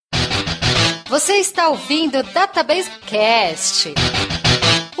Você está ouvindo Database Cast,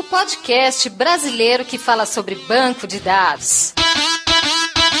 o podcast brasileiro que fala sobre banco de dados.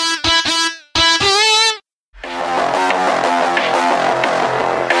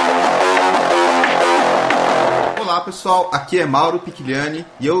 Olá pessoal, aqui é Mauro Picchigliani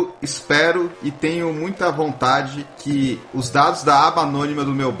e eu espero e tenho muita vontade que os dados da aba anônima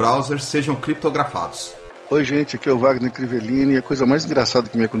do meu browser sejam criptografados. Oi gente, aqui é o Wagner Crivellini e a coisa mais engraçada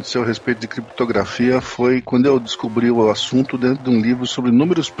que me aconteceu a respeito de criptografia foi quando eu descobri o assunto dentro de um livro sobre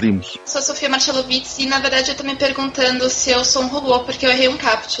números primos. Sou a Sofia Marcelovitz e na verdade eu tô me perguntando se eu sou um robô porque eu errei um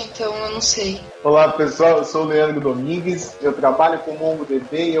captcha, então eu não sei. Olá pessoal, eu sou o Leandro Domingues, eu trabalho com o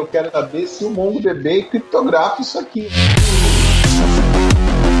MongoDB e eu quero saber se o MongoDB criptografa isso aqui.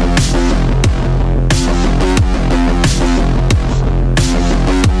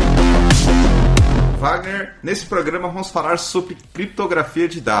 Wagner, nesse programa vamos falar sobre criptografia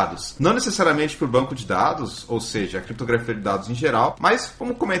de dados. Não necessariamente para o banco de dados, ou seja, a criptografia de dados em geral, mas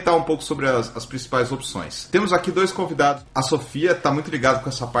vamos comentar um pouco sobre as principais opções. Temos aqui dois convidados. A Sofia está muito ligada com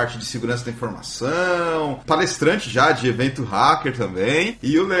essa parte de segurança da informação, palestrante já de evento hacker também,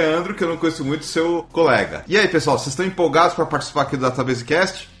 e o Leandro, que eu não conheço muito, seu colega. E aí, pessoal, vocês estão empolgados para participar aqui do Database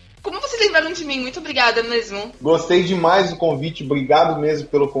Cast? Como vocês lembraram de mim? Muito obrigada mesmo. Gostei demais do convite, obrigado mesmo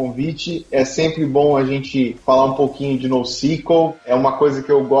pelo convite. É sempre bom a gente falar um pouquinho de NoSQL, é uma coisa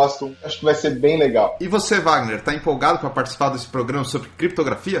que eu gosto, acho que vai ser bem legal. E você, Wagner, tá empolgado para participar desse programa sobre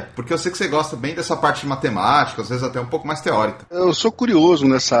criptografia? Porque eu sei que você gosta bem dessa parte de matemática, às vezes até um pouco mais teórica. Eu sou curioso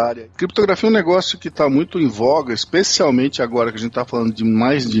nessa área. Criptografia é um negócio que está muito em voga, especialmente agora que a gente está falando de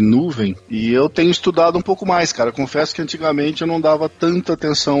mais de nuvem, e eu tenho estudado um pouco mais, cara. Confesso que antigamente eu não dava tanta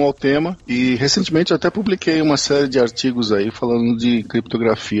atenção ao tema e recentemente eu até publiquei uma série de artigos aí falando de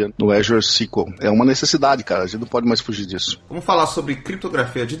criptografia no Azure SQL. É uma necessidade, cara, a gente não pode mais fugir disso. Vamos falar sobre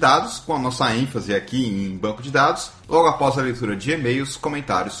criptografia de dados com a nossa ênfase aqui em banco de dados, logo após a leitura de e-mails,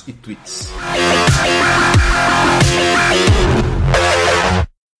 comentários e tweets.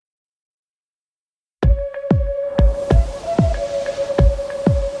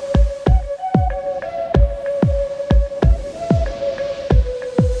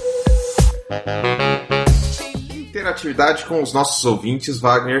 Interatividade com os nossos ouvintes,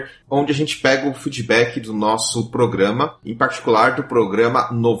 Wagner, onde a gente pega o feedback do nosso programa, em particular do programa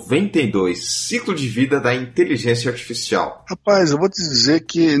 92, Ciclo de Vida da Inteligência Artificial. Rapaz, eu vou te dizer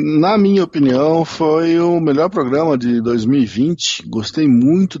que, na minha opinião, foi o melhor programa de 2020. Gostei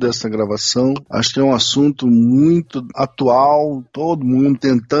muito dessa gravação. Acho que é um assunto muito atual, todo mundo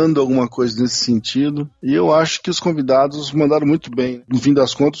tentando alguma coisa nesse sentido. E eu acho que os convidados mandaram muito bem. No fim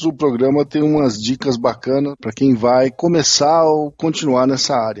das contas, o programa tem umas dicas bacanas para quem vai começar ou continuar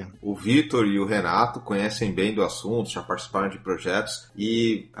nessa área. O Vitor e o Renato conhecem bem do assunto, já participaram de projetos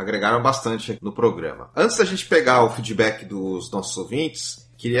e agregaram bastante no programa. Antes da gente pegar o feedback dos nossos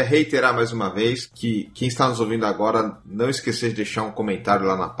ouvintes, queria reiterar mais uma vez que quem está nos ouvindo agora não esquecer de deixar um comentário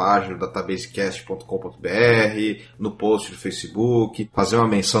lá na página databasecast.com.br, no post do Facebook, fazer uma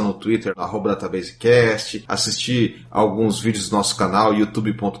menção no Twitter, @databasecast, assistir alguns vídeos do nosso canal,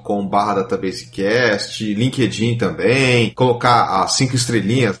 youtube.com/databasecast, LinkedIn também, colocar as 5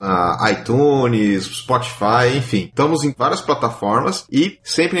 estrelinhas na iTunes, Spotify, enfim. Estamos em várias plataformas e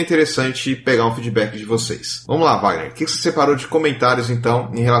sempre é interessante pegar um feedback de vocês. Vamos lá, Wagner, o que você separou de comentários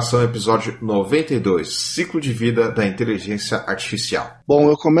então em relação ao episódio 92, Ciclo de Vida da Inteligência Artificial? Bom,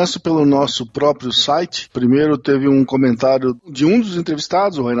 eu começo pelo nosso próprio site. Primeiro teve um comentário de um dos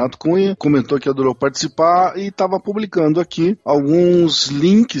entrevistados, o Renato Cunha, comentou que adorou participar e estava publicando aqui alguns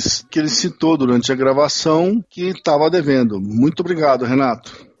links que ele citou durante a gravação que estava devendo. Muito obrigado,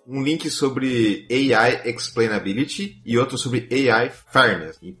 Renato. Um link sobre AI Explainability e outro sobre AI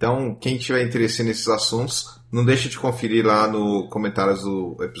Fairness. Então, quem tiver interesse nesses assuntos, não deixe de conferir lá no comentários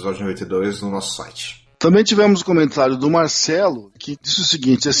do episódio 92 no nosso site. Também tivemos o comentário do Marcelo, que disse o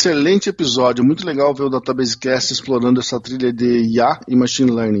seguinte: excelente episódio, muito legal ver o Databasecast explorando essa trilha de IA e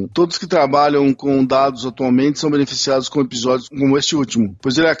Machine Learning. Todos que trabalham com dados atualmente são beneficiados com episódios como este último,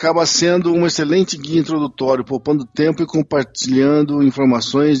 pois ele acaba sendo um excelente guia introdutório, poupando tempo e compartilhando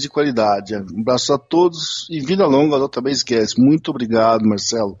informações de qualidade. Um abraço a todos e vida longa ao Databasecast. Muito obrigado,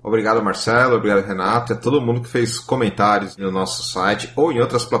 Marcelo. Obrigado, Marcelo, obrigado, Renato, e a todo mundo que fez comentários no nosso site ou em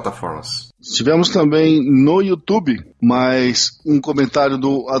outras plataformas. Tivemos também no YouTube, mas um comentário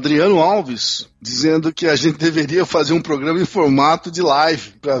do Adriano Alves, dizendo que a gente deveria fazer um programa em formato de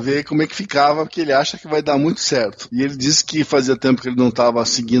live, para ver como é que ficava, porque ele acha que vai dar muito certo. E ele disse que fazia tempo que ele não estava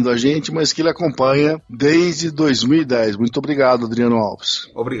seguindo a gente, mas que ele acompanha desde 2010. Muito obrigado, Adriano Alves.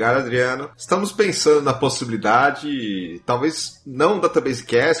 Obrigado, Adriano. Estamos pensando na possibilidade, talvez não Database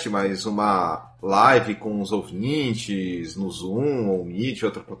Cast, mas uma live com os ouvintes no Zoom ou Meet,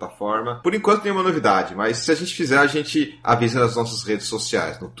 outra plataforma. Por enquanto nenhuma novidade, mas se a gente fizer, a gente avisa nas nossas redes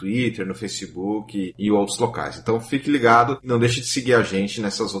sociais, no Twitter, no Facebook e outros locais. Então fique ligado e não deixe de seguir a gente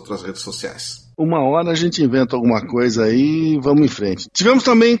nessas outras redes sociais. Uma hora a gente inventa alguma coisa aí e vamos em frente. Tivemos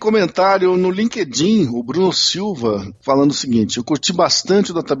também comentário no LinkedIn, o Bruno Silva, falando o seguinte: eu curti bastante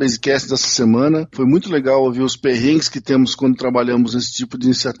o Database Cast dessa semana, foi muito legal ouvir os perrengues que temos quando trabalhamos nesse tipo de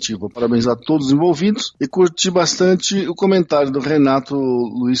iniciativa. Parabéns a todos os envolvidos, e curti bastante o comentário do Renato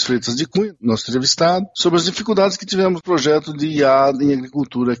Luiz Freitas de Cunha, nosso entrevistado, sobre as dificuldades que tivemos no projeto de IA em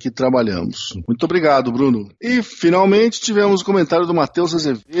agricultura que trabalhamos. Muito obrigado, Bruno. E finalmente tivemos o comentário do Matheus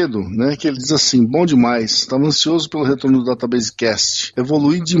Azevedo, né, que ele diz assim: bom demais, estava ansioso pelo retorno do Database Cast.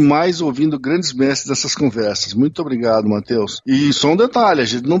 Evolui demais ouvindo grandes mestres dessas conversas. Muito obrigado, Matheus. E só um detalhe, a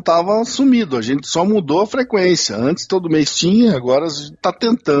gente não estava sumido, a gente só mudou a frequência. Antes todo mês tinha, agora a gente está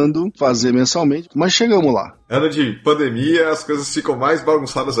tentando fazer mensalmente, mas chegamos lá. Ano de pandemia, as coisas ficam mais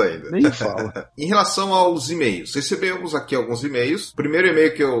bagunçadas ainda. Nem fala. Em relação aos e-mails, recebemos aqui alguns e-mails. O primeiro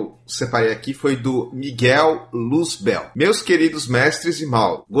e-mail que eu separei aqui foi do Miguel Luzbel. Meus queridos mestres e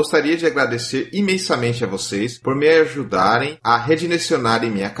Mauro, gostaria de agradecer imensamente a vocês por me ajudarem a redirecionar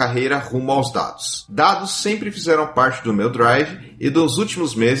em minha carreira rumo aos dados. Dados sempre fizeram parte do meu drive e dos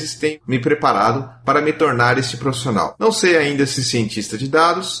últimos meses tenho me preparado para me tornar esse profissional. Não sei ainda se cientista de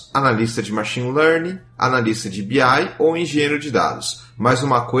dados, analista de machine learning, analista de BI ou engenheiro de dados. Mas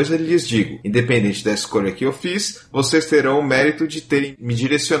uma coisa lhes digo, independente da escolha que eu fiz, vocês terão o mérito de terem me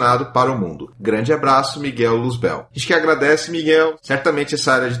direcionado para o mundo. Grande abraço, Miguel Luzbel. A gente que agradece, Miguel. Certamente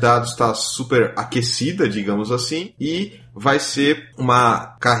essa área de dados está super aquecida, digamos assim, e vai ser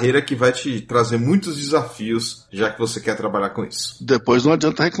uma carreira que vai te trazer muitos desafios, já que você quer trabalhar com isso. Depois não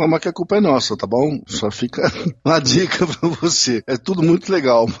adianta reclamar que a culpa é nossa, tá bom? Só fica uma dica pra você. É tudo muito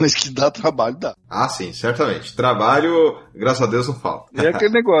legal, mas que dá trabalho, dá. Ah, sim, certamente. Trabalho, graças a Deus, não falta. E é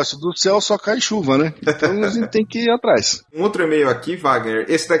aquele negócio, do céu só cai chuva, né? Então a gente tem que ir atrás. Um outro e-mail aqui, Wagner,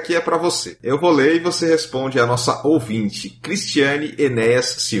 esse daqui é pra você. Eu vou ler e você responde a nossa ouvinte, Cristiane Enéas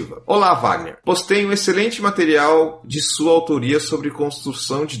Silva. Olá, Wagner. Postei um excelente material de sua autoria sobre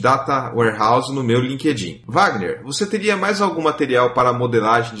construção de data warehouse no meu LinkedIn. Wagner, você teria mais algum material para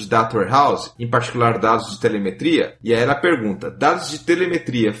modelagem de data warehouse, em particular dados de telemetria? E aí ela pergunta, dados de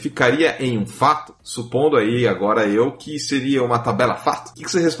telemetria ficaria em um fato? Supondo aí agora eu que seria uma tabela fato? O que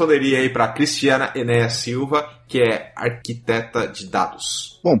você responderia aí para Cristiana Enéas Silva, que é arquiteta de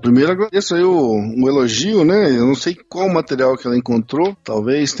dados? Bom, primeiro agradeço aí um elogio, né? Eu não sei qual material que ela encontrou.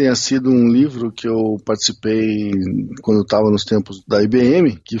 Talvez tenha sido um livro que eu participei quando eu estava nos tempos da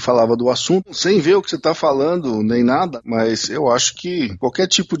IBM, que falava do assunto, sem ver o que você está falando, nem nada. Mas eu acho que qualquer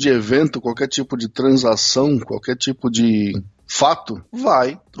tipo de evento, qualquer tipo de transação, qualquer tipo de fato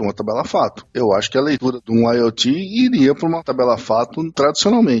vai para uma tabela fato. Eu acho que a leitura de um IoT iria para uma tabela fato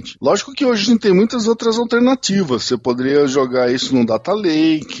tradicionalmente. Lógico que hoje a gente tem muitas outras alternativas. Você poderia jogar isso num data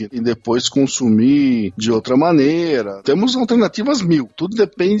lake e depois consumir de outra maneira. Temos alternativas mil. Tudo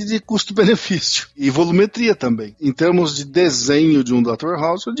depende de custo-benefício e volumetria também. Em termos de desenho de um data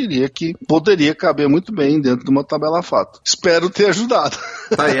warehouse, eu diria que poderia caber muito bem dentro de uma tabela fato. Espero ter ajudado.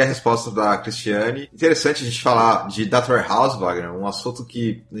 Tá aí a resposta da Cristiane. Interessante a gente falar de data warehouse, Wagner, um assunto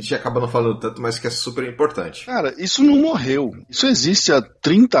que a gente acaba não falando tanto, mas que é super importante. Cara, isso não morreu. Isso existe há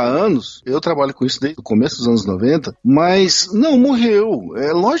 30 anos. Eu trabalho com isso desde o começo dos anos 90, mas não morreu.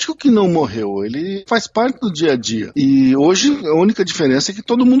 É lógico que não morreu. Ele faz parte do dia a dia. E hoje a única diferença é que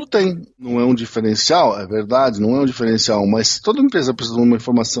todo mundo tem. Não é um diferencial, é verdade, não é um diferencial, mas toda empresa precisa de uma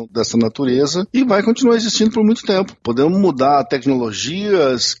informação dessa natureza e vai continuar existindo por muito tempo. Podemos mudar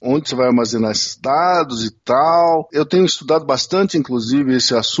tecnologias, onde você vai armazenar esses dados e tal. Eu tenho estudado bastante, inclusive,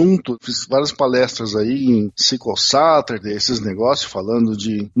 esse assunto. Fiz várias palestras aí em SQL Saturday, esses negócios, falando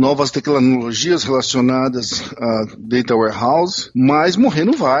de novas tecnologias relacionadas a Data Warehouse, mas morrer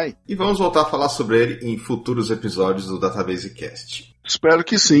não vai. E vamos voltar a falar sobre ele em futuros episódios do Database Cast. Espero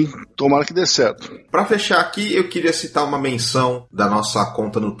que sim. Tomara que dê certo. Para fechar aqui, eu queria citar uma menção da nossa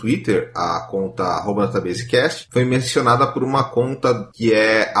conta no Twitter, a conta @databasecast. Foi mencionada por uma conta que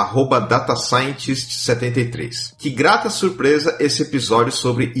é @datascientist73. Que grata surpresa esse episódio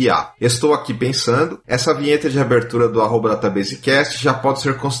sobre IA. Estou aqui pensando, essa vinheta de abertura do @databasecast já pode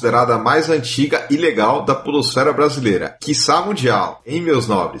ser considerada a mais antiga e legal da podosfera brasileira, quiçá mundial, hein, meus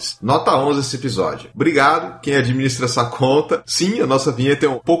nobres? Nota 11 esse episódio. Obrigado, quem administra essa conta. Sim, a nossa vinheta é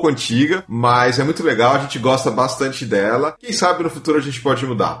um pouco antiga, mas é muito legal, a gente gosta bastante dela. Quem sabe no futuro a gente pode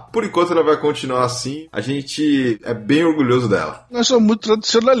mudar. Por enquanto ela vai continuar assim, a gente é bem orgulhoso dela. Nós somos muito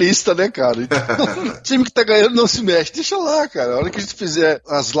tradicionalistas, né, cara? Então, o time que tá ganhando não se mexe. Deixa lá, cara. A hora que a gente fizer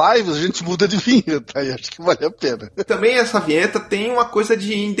as lives, a gente muda de vinheta. E acho que vale a pena. Também essa vinheta tem uma coisa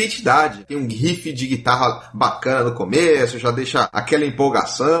de identidade. Tem um riff de guitarra bacana no começo, já deixa aquela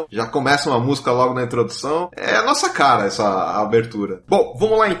empolgação, já começa uma música logo na introdução. É a nossa cara essa abertura. Bom,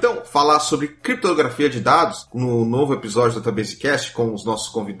 vamos lá então falar sobre criptografia de dados no novo episódio do Databasecast com os nossos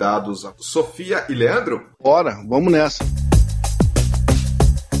convidados Sofia e Leandro. Bora, vamos nessa.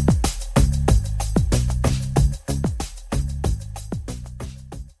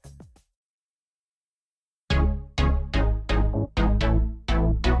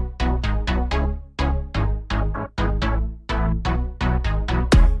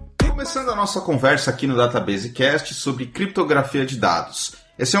 Começando a nossa conversa aqui no Databasecast sobre criptografia de dados.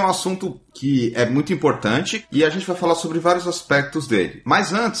 Esse é um assunto que é muito importante e a gente vai falar sobre vários aspectos dele.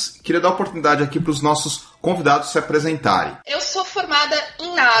 Mas antes, queria dar a oportunidade aqui para os nossos convidados se apresentarem. Eu sou formada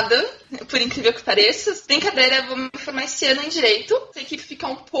em nada, por incrível que pareça. Brincadeira, vou me formar esse ano em Direito. Sei que fica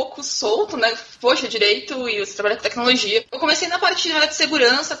um pouco solto, né? Poxa, Direito e você trabalha com tecnologia. Eu comecei na parte de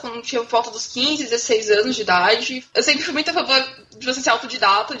segurança, quando tinha por volta dos 15, 16 anos de idade. Eu sempre fui muito a favor de você ser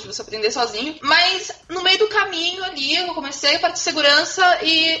autodidata, de você aprender sozinho. Mas no meio do caminho ali, eu comecei a parte de segurança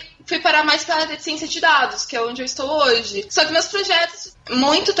e fui parar mais para a área de ciência de dados, que é onde eu estou hoje. Só que meus projetos,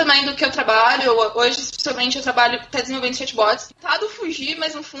 muito também do que eu trabalho, hoje especialmente eu trabalho até desenvolvendo chatbots, tentado fugir,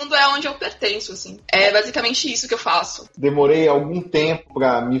 mas no fundo é onde eu pertenço, assim. É basicamente isso que eu faço. Demorei algum tempo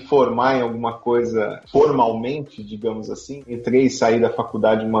para me formar em alguma coisa formalmente, digamos assim. Entrei e saí da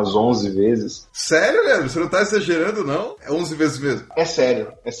faculdade umas 11 vezes. Sério, Leandro? Você não tá exagerando, não? É 11 vezes mesmo? É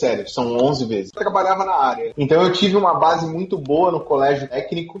sério. São 11 vezes. Eu trabalhava na área. Então eu tive uma base muito boa no colégio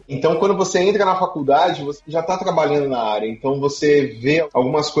técnico. Então quando você entra na faculdade, você já tá trabalhando na área. Então você vê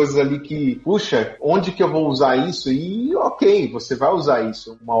algumas coisas ali que, puxa, onde que eu vou usar isso? E ok, você vai usar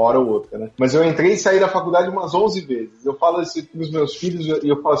isso uma hora ou outra, né? Mas eu entrei e saí da faculdade umas 11 vezes. Eu falo isso pros meus filhos e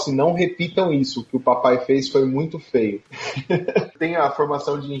eu falo assim, não repitam isso. O que o papai fez foi muito feio. Tenho a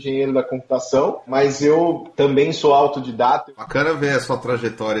formação de engenheiro da computação, mas eu também sou autodidata. Bacana ver a sua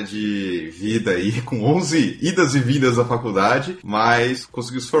trajetória de vida aí, com 11 idas e vindas da faculdade, mas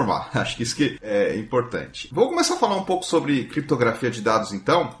conseguiu se formar. Acho que isso que é importante. Vou começar a falar um pouco sobre criptografia de dados,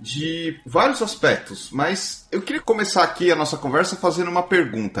 então, de vários aspectos, mas eu queria começar aqui a nossa conversa fazendo uma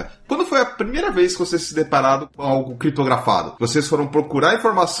pergunta. Quando foi a primeira vez que vocês se depararam com algo criptografado? Vocês foram procurar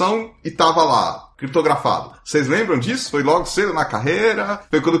informação e tava lá, criptografado. Vocês lembram disso? Foi logo cedo na carreira?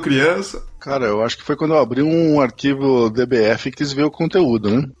 Foi quando criança? Cara, eu acho que foi quando eu abri um arquivo DBF e quis ver o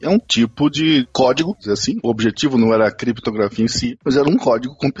conteúdo, né? É um tipo de código, assim. O objetivo não era a criptografia em si, mas era um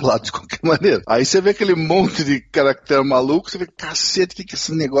código compilado de qualquer maneira. Aí você vê aquele monte de caractere maluco, você vê, cacete, o que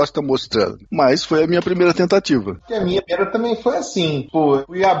esse negócio tá mostrando? Mas foi a minha primeira tentativa. E a minha primeira também foi assim. Pô, eu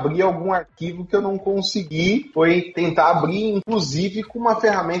fui abrir algum arquivo que eu não consegui, foi tentar abrir, inclusive, com uma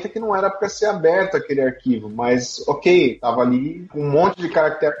ferramenta que não era para ser aberta aquele arquivo, mas ok, tava ali com um monte de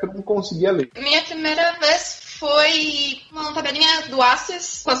caractere que eu não conseguia ler. Minha primeira vez foi uma tabelinha do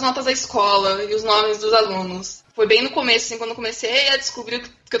Access com as notas da escola e os nomes dos alunos. Foi bem no começo, assim, quando eu comecei a descobrir o que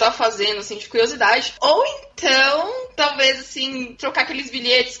eu tava fazendo, assim, de curiosidade. Ou então, talvez, assim, trocar aqueles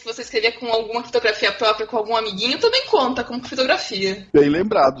bilhetes que você escrevia com alguma criptografia própria com algum amiguinho também conta como criptografia. Bem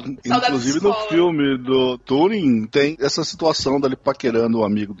lembrado. Saudades Inclusive no filme do Turing tem essa situação dele paquerando o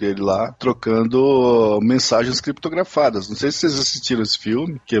amigo dele lá, trocando mensagens criptografadas. Não sei se vocês assistiram esse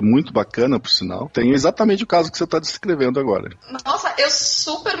filme, que é muito bacana, por sinal. Tem exatamente o caso que você tá descrevendo agora. Nossa, eu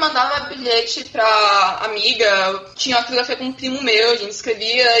super mandava bilhete pra amiga. Tinha uma criptografia com um primo meu, a gente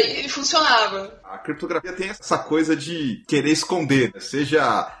escrevia e funcionava. A criptografia tem essa coisa de querer esconder, né?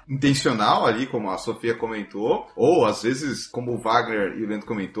 Seja intencional ali, como a Sofia comentou, ou às vezes, como o Wagner e o Leandro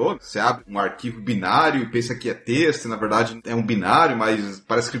comentou, você abre um arquivo binário e pensa que é texto, e na verdade é um binário, mas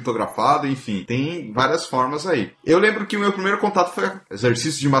parece criptografado, enfim, tem várias formas aí. Eu lembro que o meu primeiro contato foi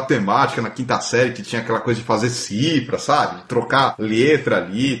exercício de matemática na quinta série, que tinha aquela coisa de fazer cifra, sabe? De trocar letra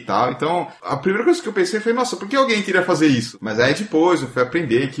ali e tal. Então, a primeira coisa que eu pensei foi, nossa, por que alguém queria fazer isso? Mas aí depois eu fui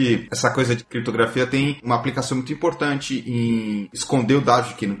aprender que essa coisa de criptografia tem uma aplicação muito importante em esconder o dado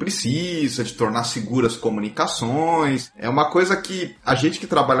de quem não precisa, de tornar seguras comunicações. É uma coisa que a gente que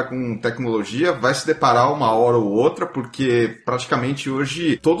trabalha com tecnologia vai se deparar uma hora ou outra, porque praticamente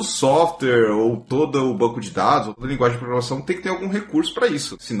hoje todo software ou todo o banco de dados, ou toda linguagem de programação tem que ter algum recurso para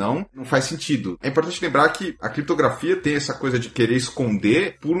isso, senão não faz sentido. É importante lembrar que a criptografia tem essa coisa de querer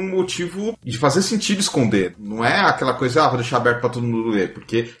esconder por um motivo de fazer sentido esconder. Não é aquela coisa, vou deixar aberto para todo mundo ler,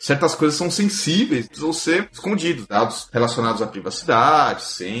 porque certas coisas são sensíveis, precisam ser escondidos, dados relacionados à privacidade,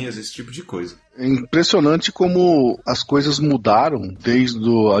 senhas, esse tipo de coisa. É impressionante como as coisas mudaram desde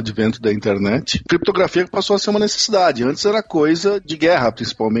o advento da internet. Criptografia passou a ser uma necessidade. Antes era coisa de guerra,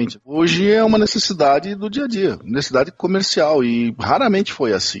 principalmente. Hoje é uma necessidade do dia a dia, necessidade comercial, e raramente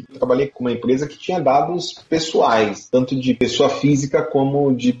foi assim. Eu trabalhei com uma empresa que tinha dados pessoais, tanto de pessoa física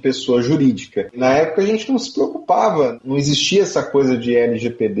como de pessoa jurídica. Na época a gente não se preocupava, não existia essa coisa de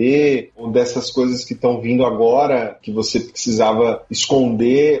LGPD ou dessas coisas que estão vindo agora, que você precisava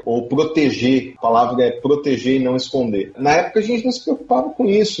esconder ou proteger. A palavra é proteger e não esconder. Na época a gente não se preocupava com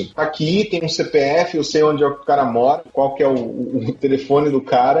isso. Aqui tem um CPF, eu sei onde é o cara mora, qual que é o telefone do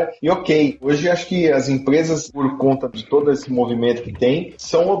cara, e ok. Hoje acho que as empresas, por conta de todo esse movimento que tem,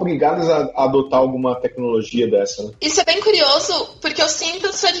 são obrigadas a adotar alguma tecnologia dessa. Né? Isso é bem curioso, porque eu sinto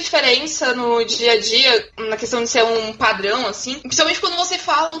essa diferença no dia a dia, na questão de ser um padrão, assim, principalmente quando você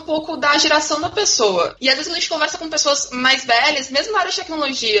fala um pouco da geração da pessoa. E às vezes quando a gente conversa com pessoas mais velhas, mesmo na área de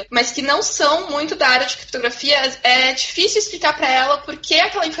tecnologia, mas que não são muito da área de criptografia, é difícil explicar para ela por que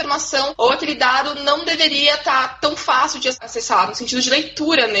aquela informação ou aquele dado não deveria estar tão fácil de acessar, no sentido de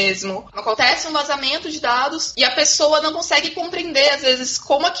leitura mesmo. Acontece um vazamento de dados e a pessoa não consegue compreender, às vezes,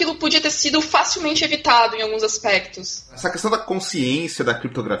 como aquilo podia ter sido facilmente evitado em alguns aspectos. Essa questão da consciência da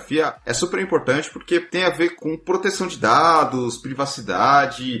criptografia é super importante porque tem a ver com proteção de dados,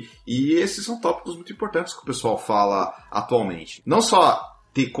 privacidade, e esses são tópicos muito importantes que o pessoal fala atualmente. Não só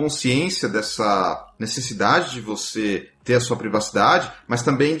ter consciência dessa necessidade de você ter a sua privacidade, mas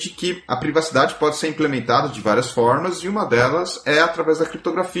também de que a privacidade pode ser implementada de várias formas e uma delas é através da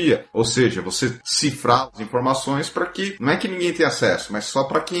criptografia. Ou seja, você cifrar as informações para que, não é que ninguém tenha acesso, mas só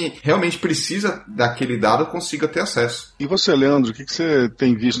para quem realmente precisa daquele dado consiga ter acesso. E você, Leandro, o que você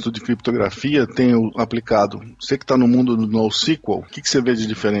tem visto de criptografia, tem aplicado? Você que está no mundo do NoSQL, o que você vê de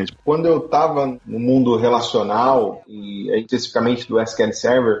diferente? Quando eu estava no mundo relacional, e especificamente do SQL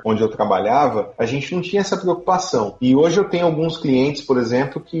Server, onde eu trabalhava, a gente não tinha essa preocupação. E hoje eu tenho alguns clientes, por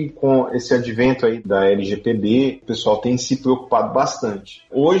exemplo, que com esse advento aí da LGPD, o pessoal tem se preocupado bastante.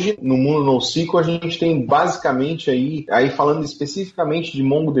 Hoje, no mundo NoSQL, a gente tem basicamente aí falando especificamente de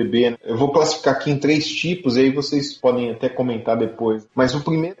MongoDB, né? Eu vou classificar aqui em 3 tipos, e aí vocês podem até comentar depois. Mas o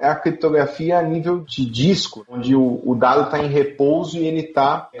primeiro é a criptografia a nível de disco, onde o dado está em repouso e ele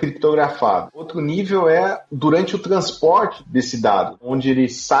está criptografado. Outro nível é durante o transporte desse dado, onde ele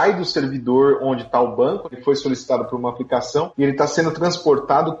sai do servidor onde está o banco, ele foi solicitado por uma aplicação e ele está sendo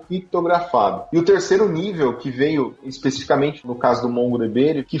transportado criptografado. E o terceiro nível, que veio especificamente no caso do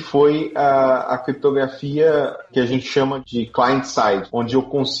MongoDB, que foi a criptografia que a gente chama de client-side, onde eu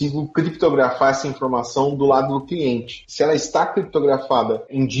consigo criptografar essa informação do lado do cliente. Se ela está criptografada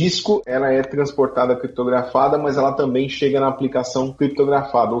em disco, ela é transportada criptografada, mas ela também chega na aplicação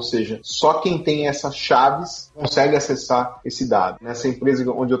criptografada, ou seja, só quem tem essas chaves consegue acessar esse dado. Nessa empresa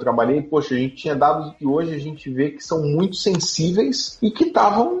onde eu trabalhei, poxa, a gente tinha dados que hoje a gente vê que são muito sensíveis e que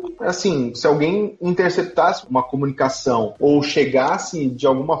estavam, assim, se alguém interceptasse uma comunicação ou chegasse de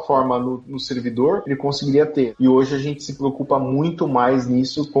alguma forma no servidor, ele conseguiria ter. E hoje a gente se preocupa muito mais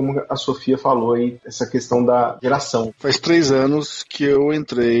nisso, como a Sofia falou aí, essa questão da geração. Faz 3 anos que eu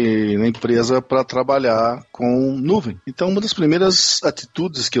entrei na empresa para trabalhar com nuvem. Então, uma das primeiras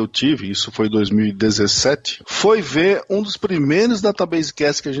atitudes que eu tive, isso foi em 2017, foi ver um dos primeiros Database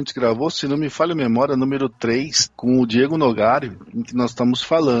Cast que a gente gravou, se não me falha a memória, número 3, com o Diego Nogari, em que nós estamos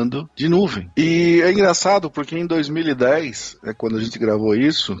falando de nuvem. E é engraçado porque em 2010, quando a gente gravou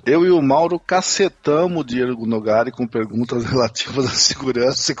isso, eu e o Mauro cacetamos o Diego Nogari com perguntas relativas à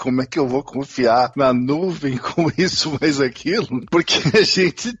segurança e como é que eu vou confiar na nuvem com isso mais aquilo, porque a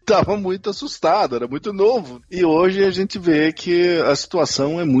gente estava muito assustado, era muito novo. E hoje a gente vê que a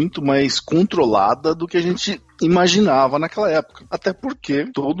situação é muito mais controlada do que a gente imaginava naquela época. Até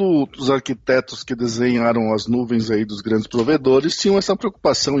porque todos os arquitetos que desenharam as nuvens aí dos grandes provedores tinham essa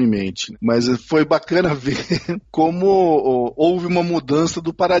preocupação em mente. Mas foi bacana ver como houve uma mudança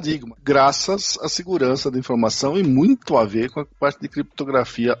do paradigma, graças à segurança da informação e muito a ver com a parte de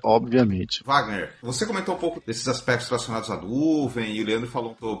criptografia, obviamente. Wagner, você comentou um pouco desses aspectos relacionados à nuvem e o Leandro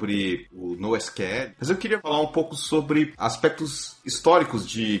falou sobre o NoSQL, mas eu queria falar um pouco sobre aspectos históricos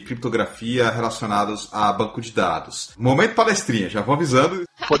de criptografia relacionados a banco de dados. Momento palestrinha, já vou avisando.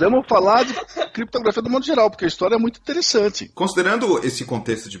 Podemos falar de criptografia do modo geral, porque a história é muito interessante. Considerando esse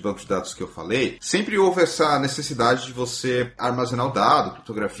contexto de banco de dados que eu falei, sempre houve essa necessidade de você armazenar o dado,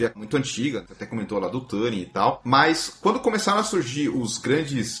 criptografia muito antiga, até comentou lá do Turing e tal, mas quando começaram a surgir os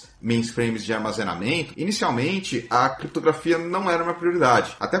grandes mainframes de armazenamento, inicialmente a criptografia não era uma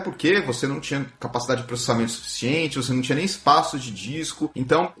prioridade. Até porque você não tinha capacidade de processamento suficiente, você não tinha nem espaço de disco,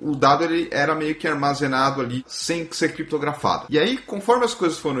 então o dado ele era meio que armazenado ali sem ser criptografado. E aí, conforme as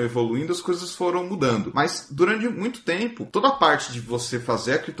coisas foram evoluindo, as coisas foram mudando. Mas durante muito tempo, toda a parte de você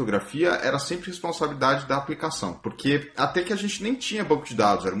fazer a criptografia era sempre responsabilidade da aplicação. Porque até que a gente nem tinha banco de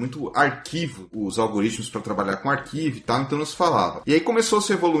dados, era muito arquivo, os algoritmos para trabalhar com arquivo e tal, então não se falava. E aí começou a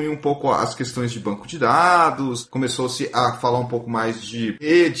se evoluir um pouco as questões de banco de dados, começou-se a falar um pouco mais de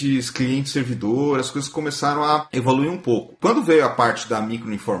redes, cliente-servidor, as coisas começaram a evoluir um pouco. Quando veio a parte da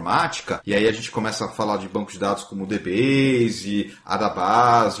microinformática, e aí a gente começa a falar de banco de dados como o DBase, a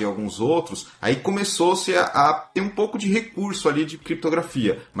Database e alguns outros, aí começou-se a ter um pouco de recurso ali de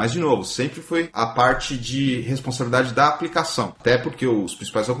criptografia. Mas, de novo, sempre foi a parte de responsabilidade da aplicação. Até porque os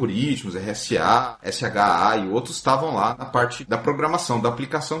principais algoritmos, RSA, SHA e outros estavam lá na parte da programação, da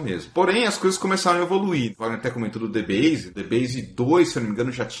aplicação mesmo. Porém, as coisas começaram a evoluir. O Wagner até comentou do DBase. O DBase 2, se eu não me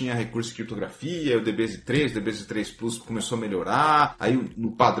engano, já tinha recurso de criptografia. O DBase 3, o DBase 3 Plus começou a melhorar. Aí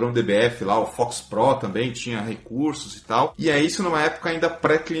no padrão DBF lá, o Fox Pro também tinha recursos e tal. E aí isso numa época ainda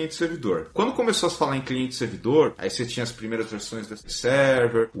pré-cliente-servidor. Quando começou a se falar em cliente-servidor, aí você tinha as primeiras versões do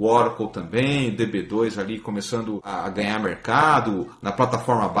Server, o Oracle também, o DB2 ali começando a ganhar mercado. Na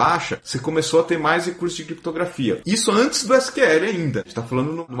plataforma baixa, você começou a ter mais recursos de criptografia. Isso antes do SQL ainda. A gente está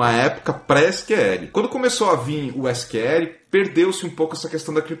falando numa época pré-SQL. Quando começou a vir o SQL, perdeu-se um pouco essa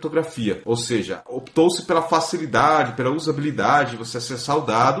questão da criptografia. Ou seja, optou-se pela facilidade, pela usabilidade de você acessar o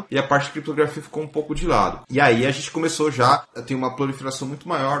dado e a parte de criptografia ficou um pouco de lado. E aí a gente começou já a ter uma proliferação muito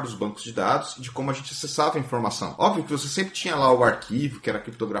maior dos bancos de dados e de como a gente acessava a informação. Óbvio que você sempre tinha lá o arquivo que era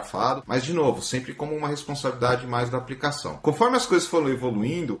criptografado, mas de novo, sempre como uma responsabilidade mais da aplicação. Conforme as coisas foram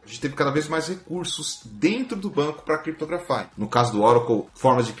evoluindo, a gente teve cada vez mais recursos dentro do banco para criptografar. No caso do Oracle,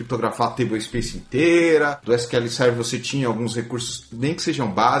 formas de criptografar a table space inteira. Do SQL Server você tinha alguns recursos, nem que sejam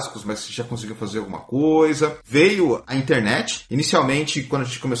básicos, mas você já conseguiu fazer alguma coisa. Veio a internet. Inicialmente, quando a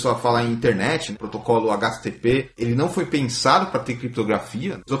gente começou a falar em internet, o protocolo HTTP, ele não foi pensado para ter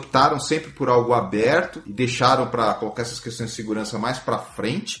criptografia. Eles optaram sempre por algo aberto e deixaram para colocar essas questões de segurança mais para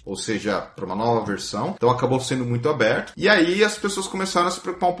frente, ou seja, para uma nova versão. Então acabou sendo muito aberto. E aí as pessoas começaram a se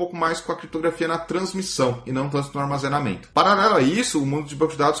preocupar um pouco mais com a criptografia na transmissão e não tanto no armazenamento. Paralelo a isso, o mundo de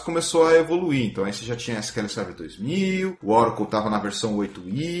banco de dados começou a evoluir. Então aí você já tinha SQL Server 2000, o Oracle estava na versão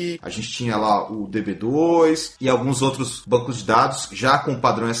 8i, a gente tinha lá o DB2 e alguns outros bancos de dados já com o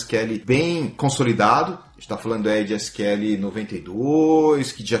padrão SQL bem consolidado. A gente está falando aí de SQL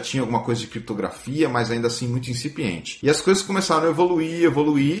 92, que já tinha alguma coisa de criptografia, mas ainda assim muito incipiente. E as coisas começaram a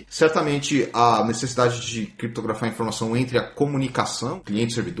evoluir. Certamente a necessidade de criptografar a informação entre a comunicação,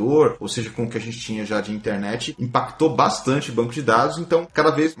 cliente-servidor, ou seja, com o que a gente tinha já de internet, impactou bastante o banco de dados. Então, cada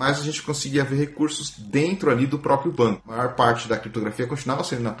vez mais a gente conseguia ver recursos dentro ali do próprio banco. A maior parte da criptografia continuava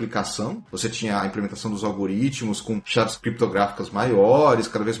sendo na aplicação. Você tinha a implementação dos algoritmos com chaves criptográficas maiores,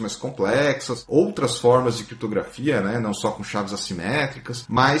 cada vez mais complexas, outras formas de criptografia, né? Não só com chaves assimétricas,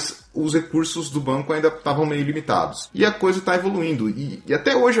 mas os recursos do banco ainda estavam meio limitados. E a coisa está evoluindo. E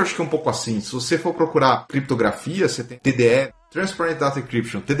até hoje eu acho que é um pouco assim. Se você for procurar criptografia, você tem TDE, Transparent Data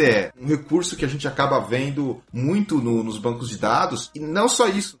Encryption, TDE, um recurso que a gente acaba vendo muito nos bancos de dados. E não só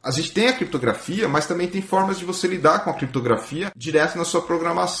isso, a gente tem a criptografia, mas também tem formas de você lidar com a criptografia direto na sua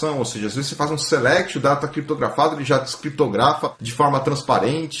programação. Ou seja, às vezes você faz um select, o dado está criptografado, ele já descriptografa de forma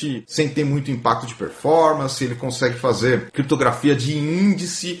transparente, sem ter muito impacto de performance, ele consegue fazer criptografia de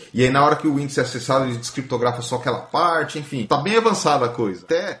índice, e aí na hora que o índice é acessado, ele descriptografa só aquela parte, enfim. Tá bem avançada a coisa.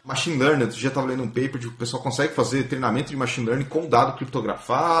 Até machine learning, outro dia eu estava lendo um paper de que o pessoal consegue fazer treinamento de machine learning telefone com dado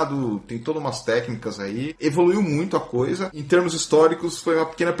criptografado, tem todas umas técnicas aí. Evoluiu muito a coisa. Em termos históricos, foi uma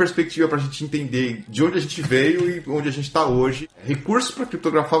pequena perspectiva pra gente entender de onde a gente veio e onde a gente está hoje. Recursos para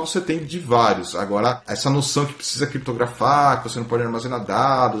criptografar você tem de vários. Agora, essa noção que precisa criptografar, que você não pode armazenar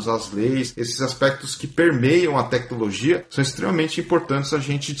dados, as leis, esses aspectos que permeiam a tecnologia são extremamente importantes a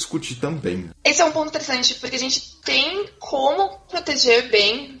gente discutir também. Esse é um ponto interessante, porque a gente tem como proteger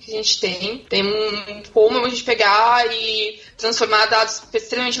bem o que a gente tem como a gente pegar e transformar dados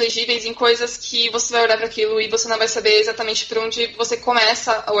extremamente legíveis em coisas que você vai olhar para aquilo e você não vai saber exatamente por onde você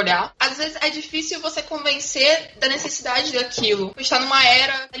começa a olhar. Às vezes é difícil você convencer da necessidade daquilo. A gente está numa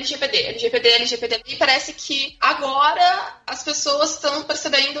era LGPD, e parece que agora as pessoas estão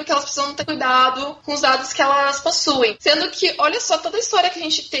percebendo que elas precisam ter cuidado com os dados que elas possuem. Sendo que, olha só, toda a história que a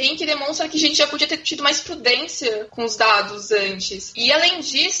gente tem que demonstra que a gente já podia ter tido mais prudência com os dados antes. E além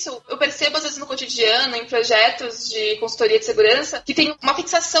disso, eu percebo às vezes no cotidiano, em projetos de consultoria de segurança, que tem uma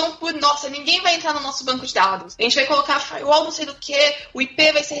fixação por, nossa, ninguém vai entrar no nosso banco de dados. A gente vai colocar firewall não sei do que, o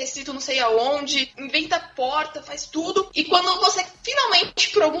IP vai ser restrito não sei aonde, inventa porta, faz tudo. E quando você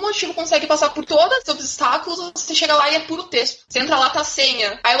finalmente, por algum motivo, consegue passar por todos os obstáculos, você chega lá e é puro texto. Você entra lá, tá a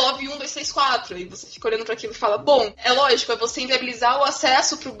senha, I love 1, 2, 3, 4, e você fica olhando para aquilo e fala, bom, é lógico, é você inviabilizar o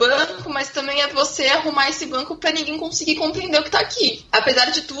acesso pro banco, mas também é você arrumar esse banco para ninguém conseguir compreender o que tá aqui. Apesar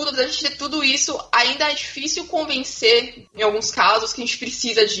de tudo, apesar de ter tudo isso, ainda é difícil convencer, em alguns casos, que a gente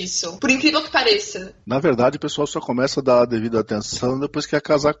precisa disso. Por incrível que pareça. Na verdade, o pessoal só começa a dar a devida atenção depois que a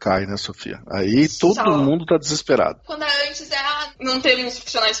casa cai, né, Sofia? Aí todo mundo tá desesperado. Quando antes não temos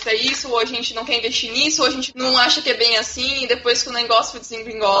profissionais para isso, ou a gente não quer investir nisso, ou a gente não acha que é bem assim, e depois que o negócio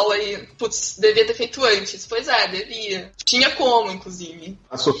desengringola e, putz, devia ter feito antes. Pois é, devia. Tinha como, inclusive.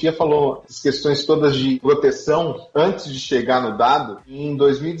 A Sofia falou as questões todas de proteção antes de chegar no dado. Em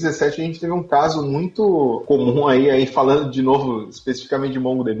 2017 a gente teve um caso muito comum aí falando de novo especificamente de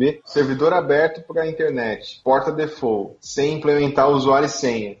MongoDB, servidor aberto para a internet, porta default, sem implementar usuário e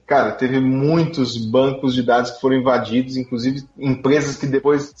senha. Cara, teve muitos bancos de dados que foram invadidos, inclusive empresas que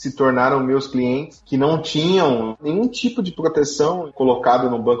depois se tornaram meus clientes, que não tinham nenhum tipo de proteção colocada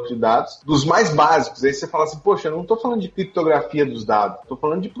no banco de dados, dos mais básicos. Aí você fala assim, poxa, eu não estou falando de criptografia dos dados, estou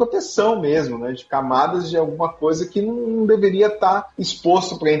falando de proteção mesmo, né, de camadas de alguma coisa que não deveria estar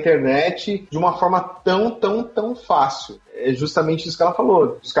exposto para a internet de uma forma tão fácil. É justamente isso que ela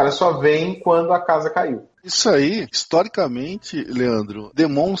falou. Os caras só veem quando a casa caiu. Isso aí, historicamente, Leandro,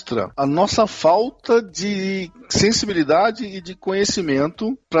 demonstra a nossa falta de sensibilidade e de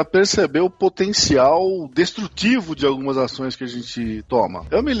conhecimento para perceber o potencial destrutivo de algumas ações que a gente toma.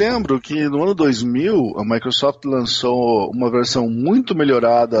 Eu me lembro que no ano 2000, a Microsoft lançou uma versão muito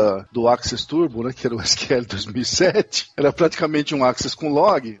melhorada do Access Turbo, né, que era o SQL 2007. Era praticamente um Access com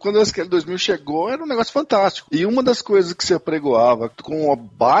log. Quando o SQL 2000 chegou, era um negócio fantástico. E uma das coisas que se apregoava com a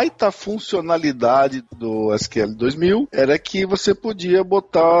baita funcionalidade do SQL 2000 era que você podia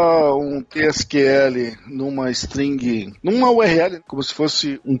botar um TSQL numa string, numa URL, como se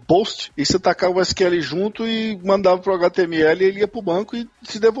fosse um post, e você tacava o SQL junto e mandava pro HTML e ele ia pro banco e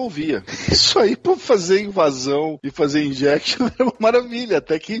se devolvia. Isso aí para fazer invasão e fazer injection era uma maravilha,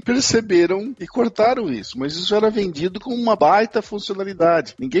 até que perceberam e cortaram isso, mas isso era vendido com uma baita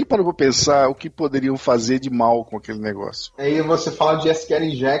funcionalidade. Ninguém parou para pensar o que poderiam fazer de mal com aquele negócio. Aí você fala de SQL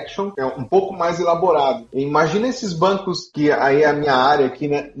Injection, é um pouco mais elaborado. Imagina esses bancos que aí é a minha área aqui,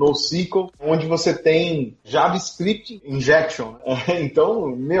 né, NoSQL, onde você tem JavaScript Injection.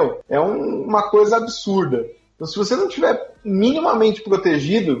 Então, é uma coisa absurda. Então, se você não tiver minimamente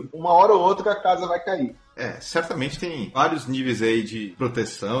protegido, uma hora ou outra a casa vai cair. Certamente tem vários níveis aí de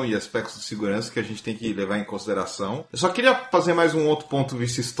proteção e aspectos de segurança que a gente tem que levar em consideração. Eu só queria fazer mais um outro ponto de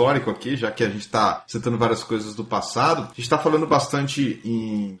vista histórico aqui, já que a gente está citando várias coisas do passado. A gente está falando bastante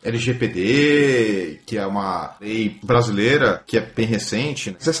em LGPD, que é uma lei brasileira, que é bem recente,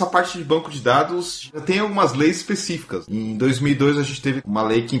 né? Mas essa parte de banco de dados já tem algumas leis específicas. Em 2002 a gente teve uma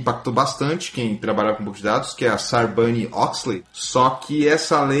lei que impactou bastante quem trabalhava com banco de dados, que é a Sarbanes-Oxley. Só que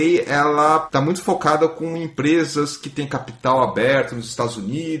essa lei, ela está muito focada com empresas que têm capital aberto nos Estados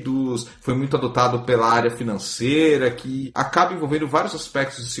Unidos, foi muito adotado pela área financeira, que acaba envolvendo vários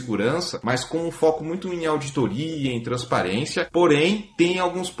aspectos de segurança, mas com um foco muito em auditoria, em transparência, porém tem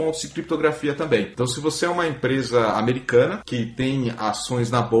alguns pontos de criptografia também. Então, se você é uma empresa americana que tem ações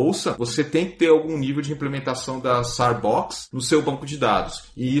na bolsa, você tem que ter algum nível de implementação da Sarbox no seu banco de dados,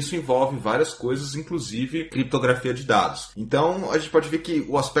 e isso envolve várias coisas, inclusive criptografia de dados. Então, a gente pode ver que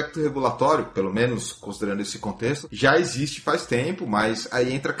o aspecto regulatório, pelo menos quando considerando esse contexto, já existe faz tempo, mas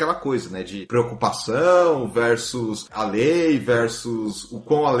aí entra aquela coisa, né, de preocupação versus a lei, versus o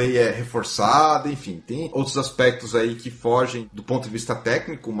quão a lei é reforçada, enfim, tem outros aspectos aí que fogem do ponto de vista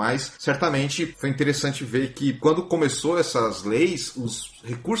técnico, mas certamente foi interessante ver que quando começou essas leis, os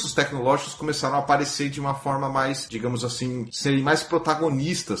recursos tecnológicos começaram a aparecer de uma forma mais, digamos assim, serem mais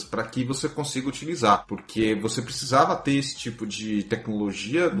protagonistas para que você consiga utilizar, porque você precisava ter esse tipo de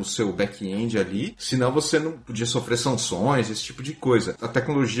tecnologia no seu back-end ali, senão você não podia sofrer sanções, esse tipo de coisa. A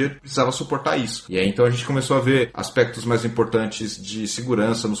tecnologia precisava suportar isso. E aí então a gente começou a ver aspectos mais importantes de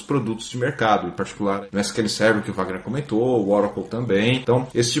segurança nos produtos de mercado, em particular no SQL Server que o Wagner comentou, o Oracle também. Então,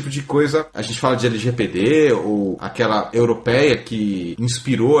 esse tipo de coisa, a gente fala de LGPD ou aquela europeia que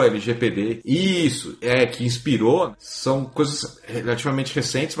inspirou a LGPD. Isso, que inspirou, são coisas relativamente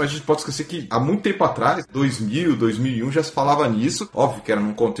recentes, mas a gente pode esquecer que há muito tempo atrás, 2000, 2001, já se falava nisso. Óbvio que era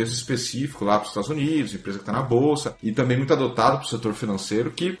num contexto específico lá para os Estados Unidos, empresa que está na bolsa, e também muito adotado para o setor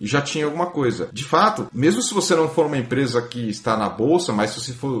financeiro, que já tinha alguma coisa. De fato, mesmo se você não for uma empresa que está na bolsa, mas se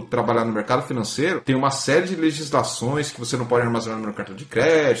você for trabalhar no mercado financeiro, tem uma série de legislações que você não pode armazenar no cartão de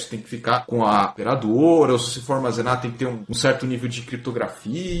crédito, tem que ficar com a operadora, ou se você for armazenar tem que ter um certo nível de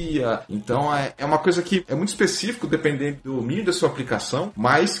criptografia. Então é uma coisa que é muito específico, dependendo do domínio da sua aplicação,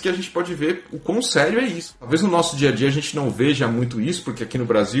 mas que a gente pode ver o quão sério é isso. Talvez no nosso dia a dia a gente não veja muito isso, porque aqui no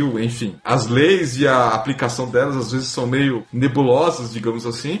Brasil, enfim, as leis e a aplicação delas às vezes são meio nebulosas, digamos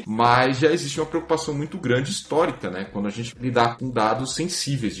assim, mas já existe uma preocupação muito grande histórica, né? Quando a gente lidar com dados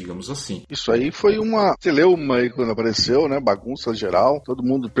sensíveis, digamos assim. Isso aí foi uma celeuma aí quando apareceu, né? Bagunça geral, todo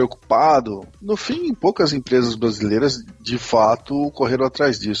mundo preocupado. No fim, poucas empresas brasileiras de fato correram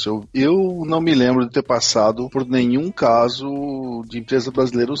atrás disso. Eu não me lembro de ter passado por nenhum caso de empresa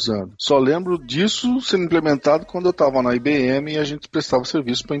brasileira usando. Só lembro disso sendo implementado quando eu estava na IBM e a gente prestava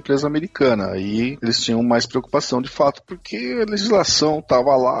serviço para a empresa americana. Aí eles tinham mais preocupação de fato, porque a legislação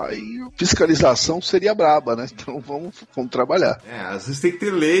estava lá e a fiscalização seria braba, né? Então vamos trabalhar. Às vezes tem que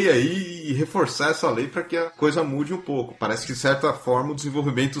ter lei aí e reforçar essa lei para que a coisa mude um pouco. Parece que de certa forma o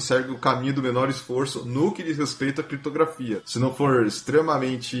desenvolvimento segue o caminho do menor esforço no que diz respeito à criptografia. Se não for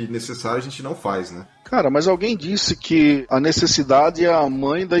extremamente necessário, a gente não faz, né? Cara, mas alguém disse que a necessidade é a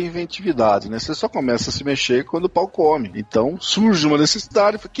mãe da inventividade, né? Você só começa a se mexer quando o pau come. Então, surge uma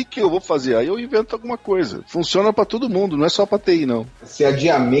necessidade, o que eu vou fazer? Aí eu invento alguma coisa. Funciona pra todo mundo, não é só pra TI, não. Esse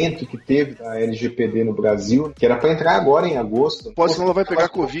adiamento que teve da LGPD no Brasil, que era pra entrar agora em agosto. Pode, senão ela vai pegar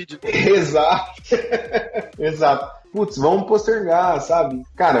Covid. Exato. Exato. Putz, vamos postergar, sabe?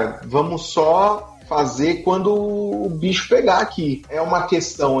 Cara, vamos só fazer quando o bicho pegar aqui. É uma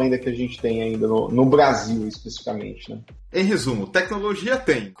questão ainda que a gente tem ainda no Brasil, especificamente, né? Em resumo, tecnologia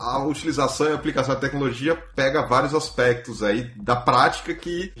tem. A utilização e a aplicação da tecnologia pega vários aspectos aí da prática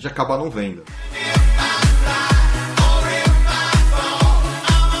que já acaba não vendo.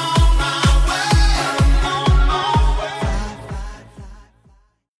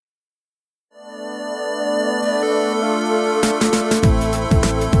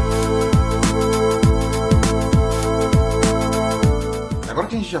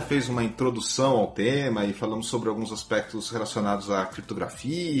 Já fez uma introdução ao tema e falamos sobre alguns aspectos relacionados à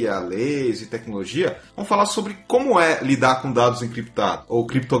criptografia, leis e tecnologia. Vamos falar sobre como é lidar com dados encriptados ou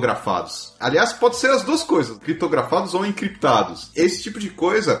criptografados. Aliás, pode ser as duas coisas, criptografados ou encriptados. Esse tipo de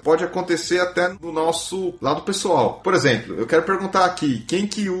coisa pode acontecer até no nosso lado pessoal. Por exemplo, eu quero perguntar aqui, quem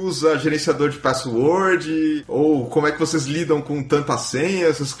que usa gerenciador de password? Ou como é que vocês lidam com tantas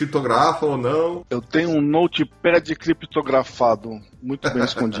senhas? Vocês criptografam ou não? Eu tenho um notepad criptografado, muito bem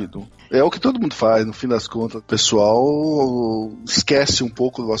escondido. É o que todo mundo faz, no fim das contas. O pessoal esquece um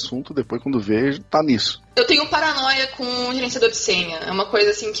pouco do assunto, depois quando vê, tá nisso. Eu tenho paranoia com o gerenciador de senha. É uma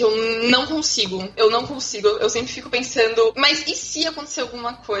coisa assim que eu não consigo. Eu sempre fico pensando, mas e se acontecer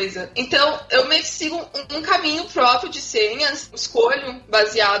alguma coisa? Então, eu meio que sigo um caminho próprio de senhas. Escolho,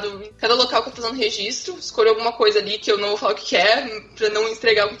 baseado em cada local que eu tô fazendo registro. Escolho alguma coisa ali que eu não vou falar o que é, pra não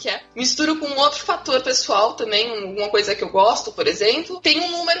entregar o que é. Misturo com outro fator pessoal também, alguma coisa que eu gosto, por exemplo. Tem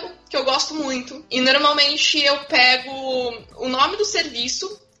um número que eu gosto muito. E normalmente eu pego o nome do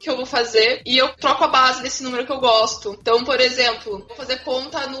serviço que eu vou fazer e eu troco a base desse número que eu gosto. Então, por exemplo, vou fazer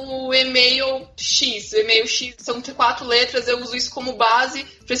conta no e-mail X. O e-mail X são 4 letras, eu uso isso como base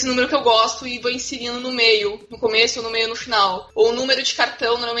para esse número que eu gosto e vou inserindo no meio, no começo, no meio, no final. Ou o número de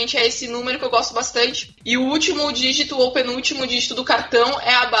cartão, normalmente é esse número que eu gosto bastante. E o último dígito ou penúltimo dígito do cartão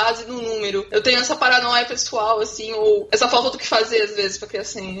é a base do número. Eu tenho essa paranoia pessoal, assim, ou essa falta do que fazer, às vezes, pra criar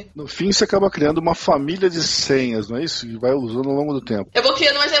senha. No fim, você acaba criando uma família de senhas, não é isso? E vai usando ao longo do tempo. Eu vou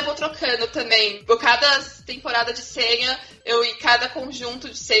criando uma Mas eu vou trocando também. Por cada temporada de senha, e cada conjunto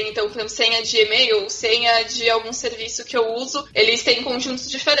de senha, então, por exemplo, senha de e-mail, senha de algum serviço que eu uso, eles têm conjuntos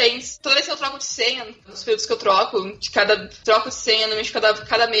diferentes. Toda vez que eu troco de senha, nos períodos que eu troco de senha, normalmente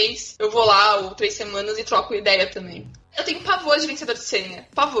cada mês, eu vou lá, ou 3 semanas, e troco ideia também. Eu tenho pavor de gerenciador de senha.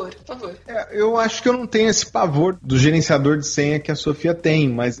 Pavor. Eu acho que eu não tenho esse pavor do gerenciador de senha que a Sofia tem,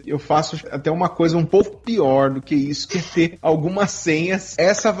 mas eu faço até uma coisa um pouco pior do que isso, que é ter algumas senhas.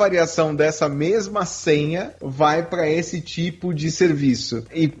 Essa variação dessa mesma senha vai para esse tipo de serviço.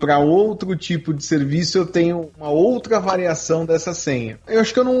 E para outro tipo de serviço eu tenho uma outra variação dessa senha. Eu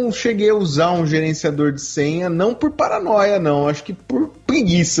acho que eu não cheguei a usar um gerenciador de senha, não por paranoia, não. Acho que por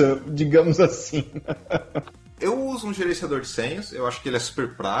preguiça, digamos assim. Eu uso um gerenciador de senhas, eu acho que ele é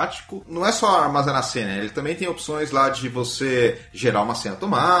super prático. Não é só armazenar senha, ele também tem opções lá de você gerar uma senha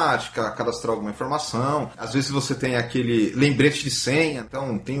automática, cadastrar alguma informação. Às vezes você tem aquele lembrete de senha,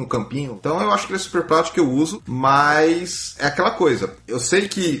 então tem o campinho. Então eu acho que ele é super prático, eu uso, mas é aquela coisa. Eu sei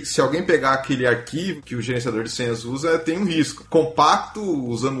que se alguém pegar aquele arquivo que o gerenciador de senhas usa, tem um risco. Compacto,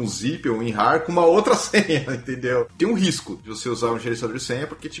 usando um zip ou um WinRAR com uma outra senha, entendeu? Tem um risco de você usar um gerenciador de senha,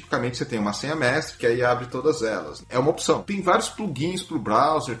 porque tipicamente você tem uma senha mestre, que aí abre todas elas. É uma opção. Tem vários plugins pro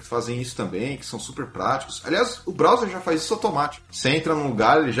browser que fazem isso também, que são super práticos. Aliás, o browser já faz isso automático. Você entra num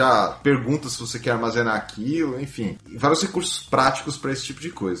lugar, ele já pergunta se você quer armazenar aquilo, enfim. Vários recursos práticos para esse tipo de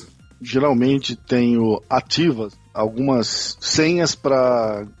coisa. Geralmente tenho ativas algumas senhas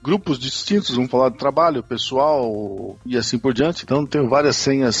para grupos distintos, vamos falar de trabalho, pessoal e assim por diante. Então tenho várias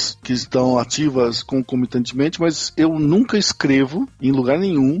senhas que estão ativas concomitantemente, mas eu nunca escrevo em lugar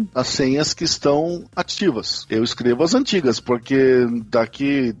nenhum as senhas que estão ativas. Eu escrevo as antigas, porque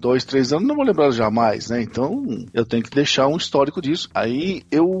daqui 2, 3 anos não vou lembrar jamais, né? Então eu tenho que deixar um histórico disso. Aí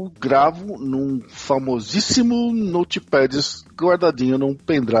eu gravo num famosíssimo Notepad guardadinho num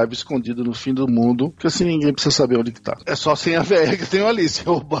pendrive escondido no fim do mundo, que assim ninguém precisa saber onde que tá. É só senha VR que tem ali. Se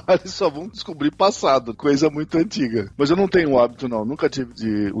roubar, eles só vão descobrir passado. Coisa muito antiga. Mas eu não tenho o hábito, não. Nunca tive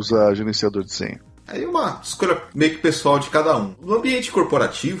de usar gerenciador de senha. Aí uma escolha meio que pessoal de cada um. No ambiente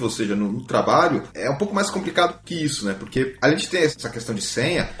corporativo, ou seja, no trabalho, é um pouco mais complicado que isso, né? Porque além de ter essa questão de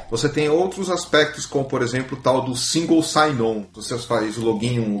senha, você tem outros aspectos, como por exemplo o tal do single sign-on. Você faz o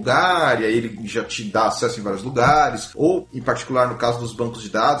login em um lugar e aí ele já te dá acesso em vários lugares. Ou, em particular, no caso dos bancos de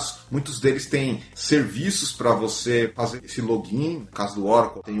dados, muitos deles têm serviços para você fazer esse login. No caso do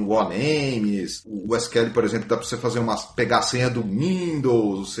Oracle, tem o ONames. O SQL, por exemplo, dá para você fazer pegar a senha do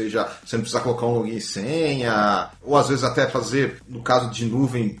Windows, ou seja, você não precisa colocar um login senha, ou às vezes até fazer, no caso de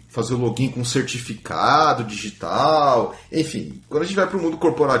nuvem, fazer o login com certificado digital, enfim. Quando a gente vai para o mundo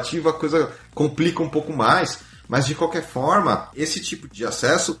corporativo, a coisa complica um pouco mais. Mas, de qualquer forma, esse tipo de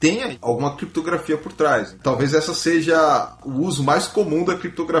acesso tem alguma criptografia por trás. Talvez essa seja o uso mais comum da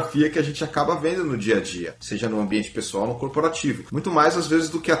criptografia que a gente acaba vendo no dia a dia, seja no ambiente pessoal ou no corporativo. Muito mais, às vezes,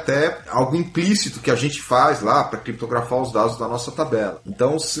 do que até algo implícito que a gente faz lá para criptografar os dados da nossa tabela.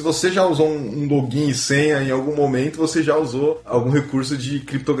 Então, se você já usou um login e senha em algum momento, você já usou algum recurso de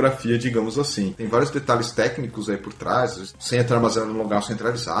criptografia, digamos assim. Tem vários detalhes técnicos aí por trás, senha está armazenada no lugar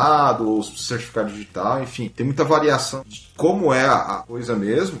centralizado, ou certificado digital, enfim, tem muita variação de como é a coisa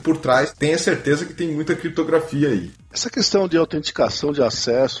mesmo. Por trás, tenha certeza que tem muita criptografia aí. Essa questão de autenticação de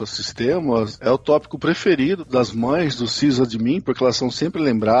acesso a sistemas é o tópico preferido das mães do sysadmin, porque elas são sempre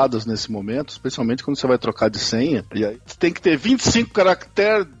lembradas nesse momento, especialmente quando você vai trocar de senha. E aí você tem que ter 25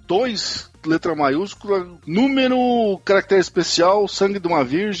 caracteres, 2 letra maiúscula, número, caractere especial, sangue de uma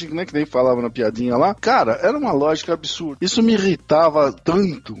virgem, né, que nem falava na piadinha lá. Cara, era uma lógica absurda. Isso me irritava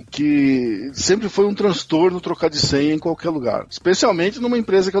tanto que sempre foi um transtorno trocar de senha em qualquer lugar. Especialmente numa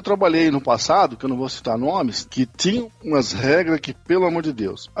empresa que eu trabalhei no passado, que eu não vou citar nomes, que tinha umas regras que, pelo amor de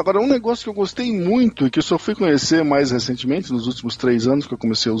Deus. Agora, um negócio que eu gostei muito e que eu só fui conhecer mais recentemente, nos últimos 3 anos que eu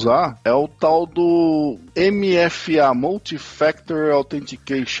comecei a usar, é o tal do MFA, Multi-Factor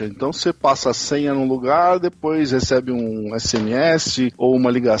Authentication. Então, você passa a senha num lugar, depois recebe um SMS ou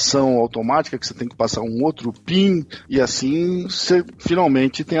uma ligação automática que você tem que passar um outro PIN e assim você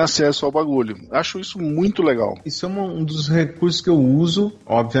finalmente tem acesso ao bagulho. Acho isso muito legal. Isso é um dos recursos que eu uso,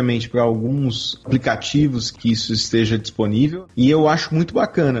 obviamente, para alguns aplicativos que isso esteja disponível, e eu acho muito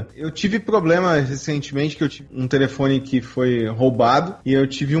bacana. Eu tive problema recentemente, que eu tive um telefone que foi roubado, e eu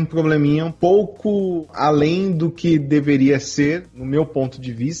tive um probleminha um pouco além do que deveria ser, no meu ponto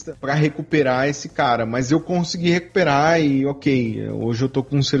de vista, para recuperar recuperar esse cara, mas eu consegui recuperar e ok, hoje eu tô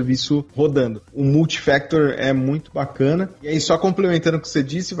com um serviço rodando. O multifactor é muito bacana. E aí, só complementando o que você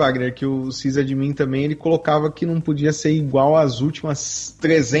disse, Wagner, que o sysadmin também, ele colocava que não podia ser igual às últimas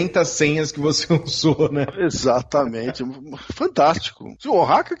 300 senhas que você usou, né? Exatamente. Fantástico. Se o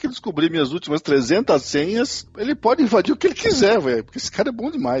hacker que descobrir minhas últimas 300 senhas, ele pode invadir o que ele quiser, velho, porque esse cara é bom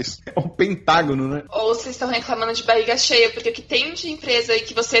demais. É um pentágono, né? Ou vocês estão reclamando de barriga cheia, porque o que tem de empresa aí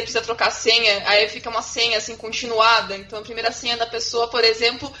que você precisa trocar a senha, aí fica uma senha assim continuada. Então a primeira senha da pessoa, por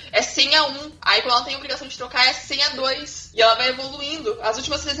exemplo, é senha 1. Aí quando ela tem a obrigação de trocar é senha 2. E ela vai evoluindo. As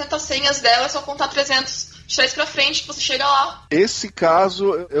últimas 300 senhas dela é só contar 300. De trás pra frente que você chega lá. Esse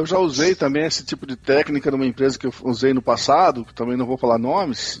caso, eu já usei também esse tipo de técnica numa empresa que eu usei no passado, que também não vou falar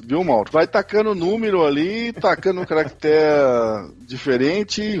nomes, viu, Mauro? Vai tacando número ali, tacando um caractere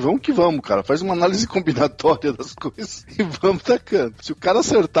diferente e vamos que vamos, cara. Faz uma análise combinatória das coisas e vamos tacando. Se o cara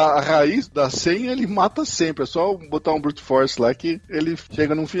acertar a raiz da senha, ele mata sempre. É só botar um brute force lá que ele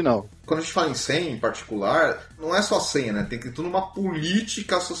chega no final. Quando a gente fala em senha em particular, não é só senha, né? Tem que ter tudo uma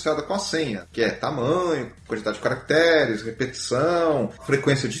política associada com a senha, que é tamanho, quantidade de caracteres, repetição,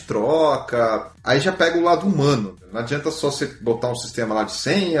 frequência de troca. Aí já pega o lado humano. Não adianta só você botar um sistema lá de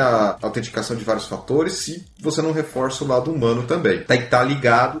senha, autenticação de vários fatores, se você não reforça o lado humano também. Tem que estar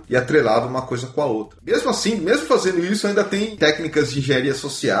ligado e atrelado uma coisa com a outra. Mesmo assim, mesmo fazendo isso, ainda tem técnicas de engenharia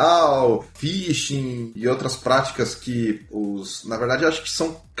social, phishing e outras práticas que na verdade, eu acho que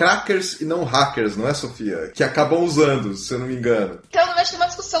são crackers e não hackers, não é, Sofia? Que acabam usando, se eu não me engano. Então, na verdade, tem uma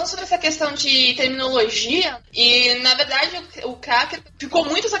discussão sobre essa questão de terminologia e, na verdade, o cracker ficou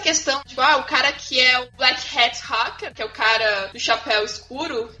muito essa questão de, o cara que é o Black Hat Hacker, que é o cara do chapéu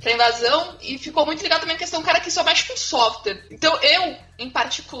escuro, da invasão, e ficou muito ligado também a questão do cara que só mexe com software. Então, eu, em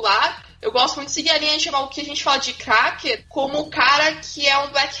particular, eu gosto muito de seguir a linha de chamar o que a gente fala de cracker como o cara que é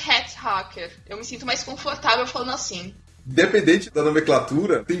um Black Hat Hacker. Eu me sinto mais confortável falando assim. Independente da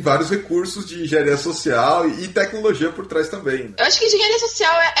nomenclatura, tem vários recursos de engenharia social e tecnologia por trás também, né? Eu acho que engenharia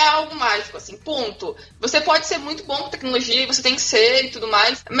social é algo mágico, assim, ponto. Você pode ser muito bom com tecnologia, você tem que ser e tudo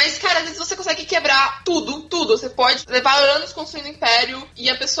mais, mas, cara, às vezes você consegue quebrar tudo. Você pode levar anos construindo um império e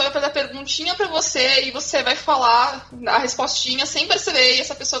a pessoa vai fazer a perguntinha pra você e você vai falar a respostinha sem perceber e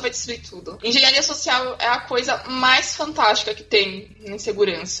essa pessoa vai destruir tudo. Engenharia social é a coisa mais fantástica que tem em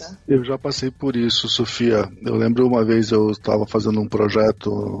segurança. Eu já passei por isso, Sofia. Eu lembro uma vez eu estava fazendo um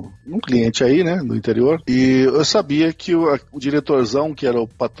projeto num cliente aí, né, no interior, e eu sabia que o diretorzão, que era o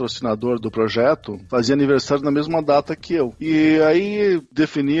patrocinador do projeto, fazia aniversário na mesma data que eu. E aí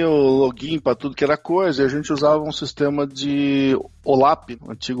definia o login para tudo que era coisa, e a gente usava um sistema de OLAP,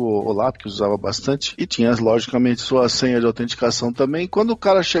 o antigo OLAP, que usava bastante, e tinha, logicamente, sua senha de autenticação também. Quando o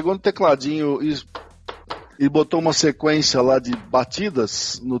cara chegou no tecladinho e botou uma sequência lá de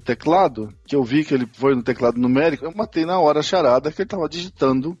batidas no teclado, que eu vi que ele foi no teclado numérico, eu matei na hora a charada que ele estava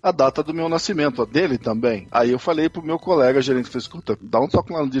digitando a data do meu nascimento, a dele também. Aí eu falei pro meu colega gerente, falei, escuta, dá um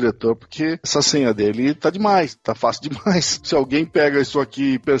toque lá no diretor, porque essa senha dele tá demais, tá fácil demais. Se alguém pega isso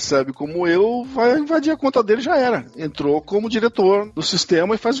aqui e percebe como eu, vai invadir a conta dele, já era. Entrou como diretor do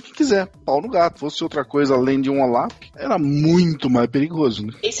sistema e faz o que quiser. Pau no gato. Fosse outra coisa além de um OLAP, era muito mais perigoso,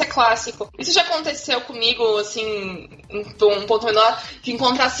 né? Isso é clássico. Isso já aconteceu comigo, assim, um ponto menor, de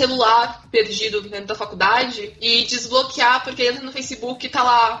encontrar celular perdido dentro da faculdade e desbloquear, porque entra no Facebook e tá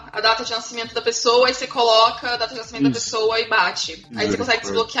lá a data de nascimento da pessoa, aí você coloca a data de nascimento da pessoa e bate. Aí você consegue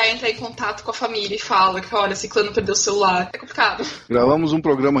desbloquear e entrar em contato com a família e fala que, olha, ciclano perdeu o celular. É complicado. Gravamos um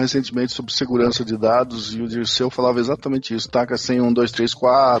programa recentemente sobre segurança de dados e o Dirceu falava exatamente isso. Taca senha 1, 2, 3,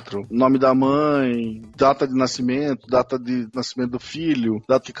 4, nome da mãe, data de nascimento do filho,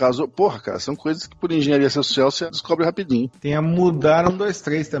 data que casou. Porra, cara, são coisas que por engenharia social você descobre rapidinho. Tem a mudar 1, 2,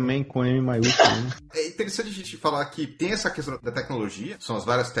 3 também, com M maiúsculo. Né? É interessante a gente falar que tem essa questão da tecnologia, são as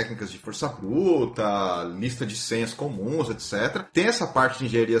várias técnicas de força bruta, lista de senhas comuns, etc. Tem essa parte de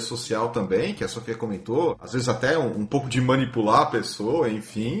engenharia social também, que a Sofia comentou, às vezes até um pouco de manipular a pessoa,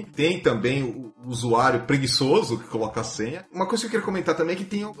 enfim. Tem também o usuário preguiçoso que coloca a senha. Uma coisa que eu queria comentar também é que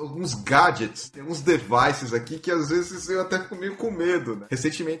tem alguns gadgets, tem alguns devices aqui que às vezes eu até fico meio com medo, né?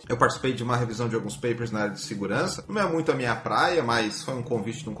 Recentemente eu participei de uma revisão de alguns papers na área de segurança. Não é muito a minha praia, mas foi um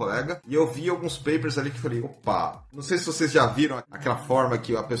convite de um colega. E eu vi alguns papers ali que falei, opa, não sei se vocês já viram aquela forma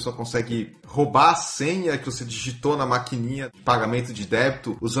que a pessoa consegue roubar a senha que você digitou na maquininha de pagamento de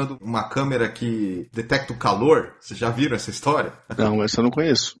débito usando uma câmera que detecta o calor. Vocês já viram essa história? Não, essa eu não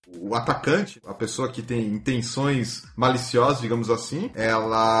conheço. O atacante, a pessoa que tem intenções maliciosas, digamos assim,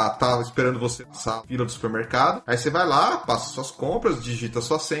 ela tá esperando você passar a fila do supermercado, aí você vai lá, passa suas compras, digita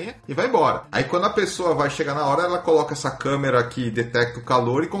sua senha e vai embora. Aí quando a pessoa pessoa vai chegar na hora, ela coloca essa câmera que detecta o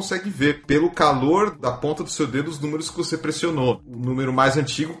calor e consegue ver pelo calor da ponta do seu dedo os números que você pressionou. O número mais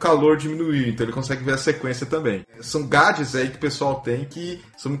antigo, o calor diminuiu, então ele consegue ver a sequência também. São gadgets aí que o pessoal tem que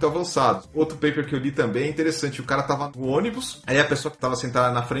são muito avançados. Outro paper que eu li também é interessante, o cara tava no ônibus, aí a pessoa que tava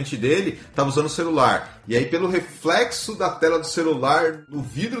sentada na frente dele tava usando o celular, e aí pelo reflexo da tela do celular no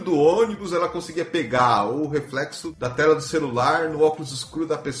vidro do ônibus ela conseguia pegar, ou o reflexo da tela do celular no óculos escuro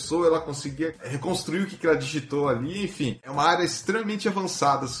da pessoa, ela conseguia reconstruir o que ela digitou ali, enfim. É uma área extremamente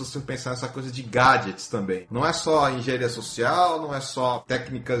avançada se você pensar nessa coisa de gadgets também. Não é só engenharia social, não é só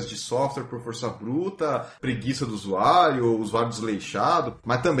técnicas de software por força bruta, preguiça do usuário, usuário desleixado,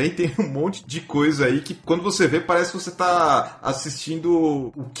 mas também tem um monte de coisa aí que quando você vê parece que você tá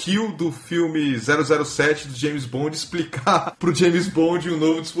assistindo o kill do filme 007 do James Bond explicar pro James Bond um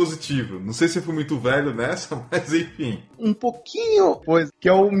novo dispositivo. Não sei se eu fui muito velho nessa, mas enfim. Um pouquinho, pois, que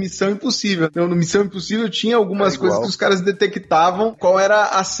é o Missão Impossível. Então, no Missão Impossível tinha algumas coisas que os caras detectavam qual era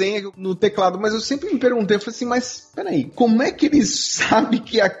a senha no teclado, mas eu sempre me perguntei, eu falei assim, mas peraí, como é que ele sabe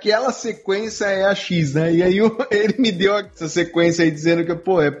que aquela sequência é a X, né? E aí ele me deu essa sequência aí dizendo que,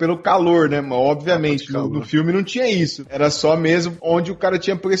 pô, é pelo calor, né? Mas, obviamente, no filme não tinha isso. Era só mesmo onde o cara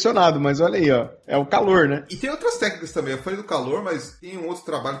tinha pressionado, mas olha aí, ó, é o calor, né? E tem outras técnicas também, eu falei do calor, mas tem um outro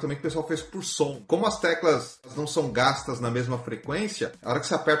trabalho também que o pessoal fez por som. Como as teclas não são gastas na mesma frequência, a hora que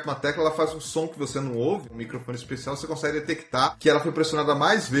você aperta uma tecla, ela faz um som que você não ouve, um microfone especial, você consegue detectar que ela foi pressionada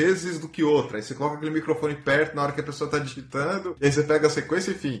mais vezes do que outra. Aí você coloca aquele microfone perto na hora que a pessoa está digitando, e aí você pega a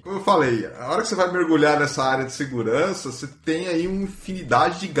sequência, enfim. Como eu falei, a hora que você vai mergulhar nessa área de segurança, você tem aí uma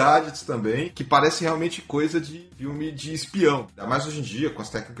infinidade de gadgets também, que parece realmente coisa de filme de espião. Ainda mais hoje em dia, com as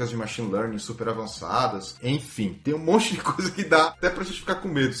técnicas de machine learning super avançadas. Enfim, tem um monte de coisa que dá até pra gente ficar com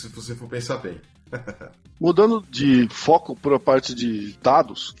medo, se você for pensar bem. Mudando de foco para a parte de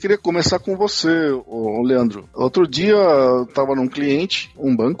dados, queria começar com você, Leandro. Outro dia eu estava num cliente,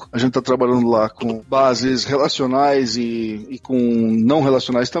 um banco, a gente está trabalhando lá com bases relacionais e com não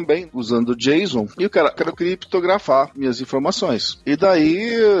relacionais também, usando JSON, e o cara queria criptografar minhas informações. E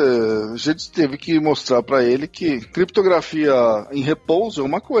daí a gente teve que mostrar para ele que criptografia em repouso é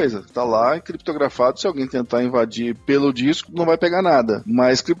uma coisa, tá lá criptografado, se alguém tentar invadir pelo disco não vai pegar nada,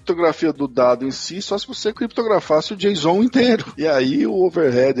 mas criptografia do dado em si, só se você criptografasse o JSON inteiro. E aí o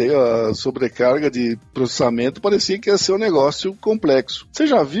overhead, aí, a sobrecarga de processamento parecia que ia ser um negócio complexo. Você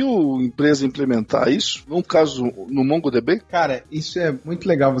já viu empresa implementar isso? No caso, no MongoDB? Cara, isso é muito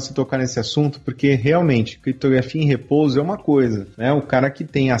legal você tocar nesse assunto, porque realmente, criptografia em repouso é uma coisa, né? O cara que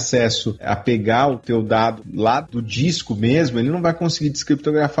tem acesso a pegar o teu dado lá do disco mesmo, ele não vai conseguir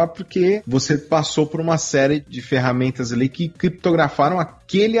descriptografar porque você passou por uma série de ferramentas ali que criptografaram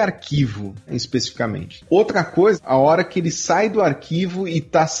aquele arquivo especificamente. Outra coisa, a hora que ele sai do arquivo e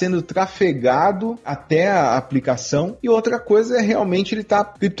está sendo trafegado até a aplicação, e outra coisa é realmente ele está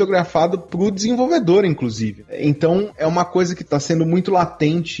criptografado para o desenvolvedor, inclusive. Então, é uma coisa que está sendo muito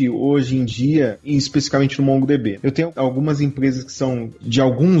latente hoje em dia, especificamente no MongoDB. Eu tenho algumas empresas que são de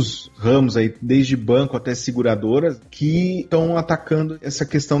alguns ramos aí, desde banco até seguradoras, que estão atacando essa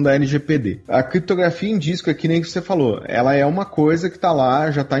questão da LGPD. A criptografia em disco, é que nem você falou, ela é uma coisa que está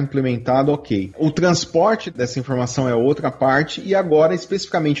lá, já está implementado, ok. O transporte dessa informação é outra parte, e agora,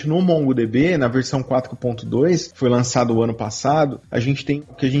 especificamente no MongoDB, na versão 4.2, foi lançado o ano passado, a gente tem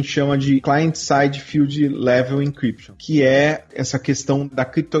o que a gente chama de Client-Side Field Level Encryption, que é essa questão da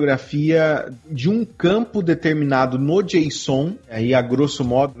criptografia de um campo determinado no JSON, aí a grosso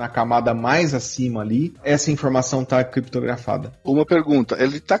modo, na camada mais acima ali, essa informação está criptografada. Uma pergunta,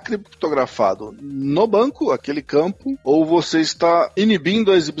 ele está criptografado no banco, aquele campo, ou você está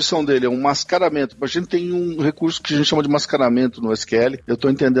inibindo a exibição dele? É um mascaramento. A gente tem um recurso que a gente chama de mascaramento no SQL. Eu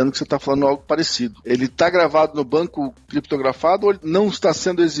estou entendendo que você está falando algo parecido. Ele está gravado no banco criptografado ou não está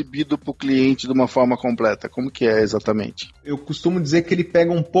sendo exibido para o cliente de uma forma completa? Como que é exatamente? Eu costumo dizer que ele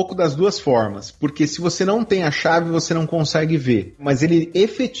pega um pouco das duas formas, porque se você não tem a chave, você não consegue ver. Mas ele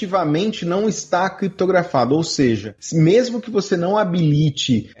efetivamente não está criptografado, ou seja, mesmo que você não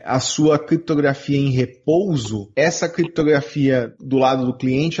habilite a sua criptografia em repouso, essa criptografia do lado do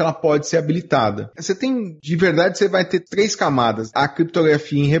cliente, ela pode ser habilitada. Você tem, de verdade, você vai ter 3 camadas. A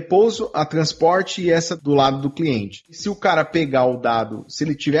criptografia em repouso, a transporte e essa do lado do cliente. Se o cara pegar o dado, se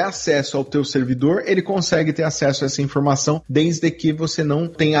ele tiver acesso ao teu servidor, ele consegue ter acesso a essa informação, desde que você não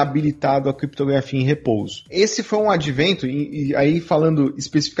tenha habilitado a criptografia em repouso. Esse foi um advento, e aí falando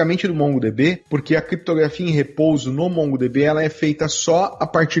especificamente do MongoDB, porque a criptografia em repouso no MongoDB, ela é feita só a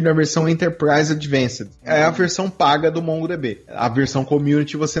partir da versão Enterprise Advanced. É a versão paga do MongoDB. A versão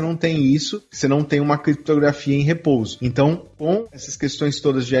Community você não tem isso, você não tem uma criptografia em repouso. Então, com essas questões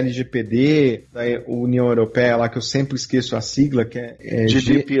todas de LGPD, da União Europeia lá, que eu sempre esqueço a sigla, que é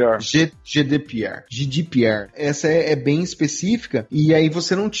GDPR. Essa é bem específica, e aí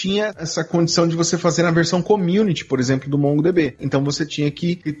você não tinha essa condição de você fazer na versão community, por exemplo, do MongoDB. Então você tinha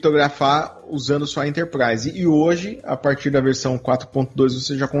que criptografar usando só a Enterprise. E hoje, a partir da versão 4.2,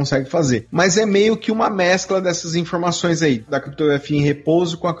 você já consegue fazer. Mas é meio que uma mescla dessas informações aí, da criptografia em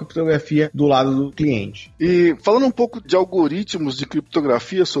repouso com a criptografia do lado do cliente. E falando um pouco de algoritmos de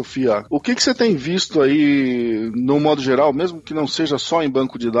criptografia, Sofia, o que você tem visto aí, no modo geral, mesmo que não seja só em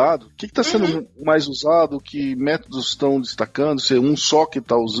banco de dados, o que está sendo mais usado, que métodos estão destacando, se é um só que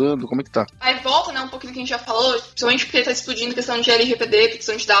está usando, como é que está? Aí volta, né, um pouquinho do que a gente já falou, principalmente porque está explodindo a questão de LGPD,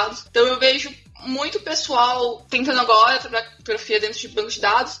 proteção de dados. Então eu vejo muito pessoal tentando agora trabalhar criptografia dentro de banco de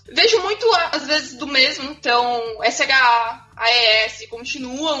dados. Vejo muito, às vezes, do mesmo. Então, SHA, AES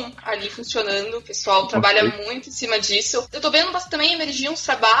continuam ali funcionando. O pessoal trabalha muito em cima disso. Eu tô vendo também emergir uns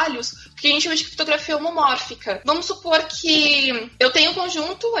trabalhos que a gente chama de criptografia homomórfica. Vamos supor que eu tenho um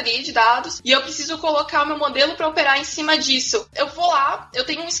conjunto ali de dados e eu preciso colocar o meu modelo para operar em cima disso. Eu vou lá, eu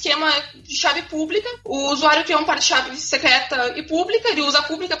tenho um esquema de chave pública. O usuário cria uma parte-chave secreta e pública. Ele usa a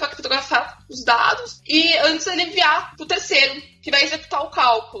pública para criptografar os dados e antes ele enviar para o terceiro, que vai executar o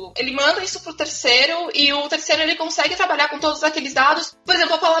cálculo. Ele manda isso pro terceiro e o terceiro ele consegue trabalhar com todos aqueles dados. Por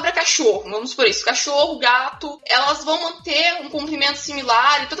exemplo, a palavra cachorro, vamos por isso. Cachorro, gato, elas vão manter um comprimento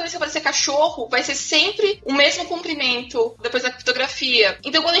similar e toda vez que aparecer cachorro, vai ser sempre o mesmo comprimento depois da criptografia.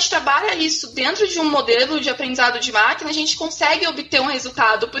 Então, quando a gente trabalha isso dentro de um modelo de aprendizado de máquina, a gente consegue obter um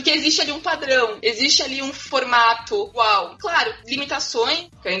resultado, porque existe ali um padrão, existe ali um formato igual. Claro, limitações,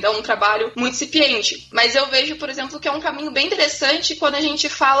 que ainda é um trabalho muito incipiente, mas eu vejo, por exemplo, que é um caminho bem interessante quando a gente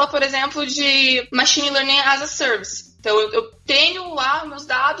fala, por exemplo, de Machine Learning as a Service. Então, eu tenho lá meus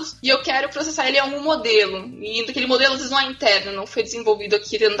dados e eu quero processar ele em algum modelo. E aquele modelo, às vezes, não é interno, não foi desenvolvido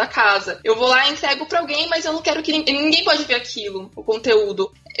aqui dentro da casa. Eu vou lá e entrego para alguém, mas eu não quero que ninguém pode ver aquilo, o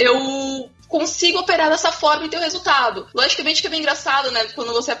conteúdo. Eu consigo operar dessa forma e ter o resultado. Logicamente que é bem engraçado, né?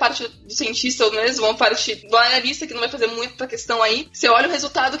 Quando você é parte do cientista ou mesmo uma parte do analista que não vai fazer muita questão aí, você olha o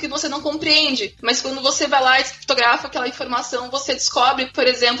resultado que você não compreende. Mas quando você vai lá e criptografa aquela informação, você descobre, por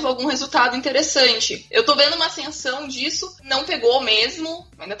exemplo, algum resultado interessante. Eu tô vendo uma ascensão disso, não pegou mesmo,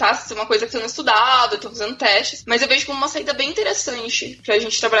 ainda tá uma coisa que sendo estudada, tô fazendo testes, mas eu vejo como uma saída bem interessante pra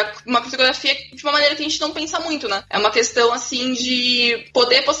gente trabalhar uma criptografia de uma maneira que a gente não pensa muito, né? É uma questão, assim, de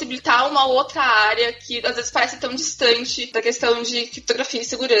poder possibilitar uma outra área que às vezes parece tão distante da questão de criptografia e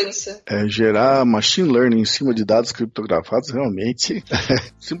segurança. Gerar machine learning em cima de dados criptografados, realmente,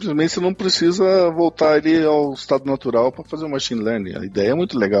 simplesmente você não precisa voltar ele ao estado natural para fazer o machine learning. A ideia é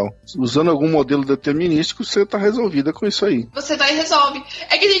muito legal. Usando algum modelo determinístico, você está resolvida com isso aí. Você vai e resolve.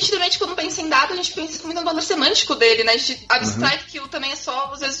 É que a gente, também, quando pensa em dados, a gente pensa muito no valor semântico dele, né? A gente abstrai que aquilo também é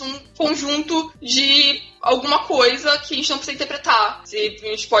só, às vezes, um conjunto de alguma coisa que a gente não precisa interpretar. A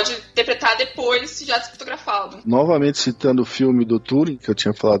gente pode interpretar depois, já descriptografado. Novamente citando o filme do Turing, que eu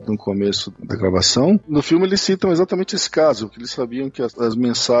tinha falado no começo da gravação, no filme eles citam exatamente esse caso, que eles sabiam que as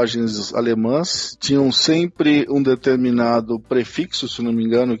mensagens alemãs tinham sempre um determinado prefixo, se não me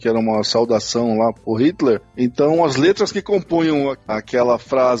engano, que era uma saudação lá por Hitler. Então as letras que compunham aquela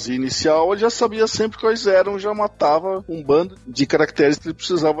frase inicial, ele já sabia sempre quais eram, já matava um bando de caracteres que ele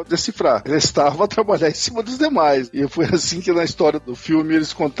precisava decifrar. Ele estava a trabalhar em cima dos demais. E foi assim que na história do filme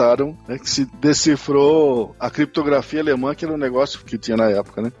eles contaram, né, que se decifrou a criptografia alemã, que era um negócio que tinha na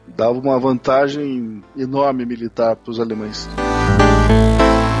época, né? Dava uma vantagem enorme militar para os alemães.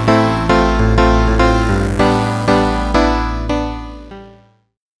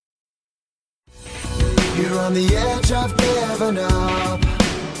 You're on the edge of giving up.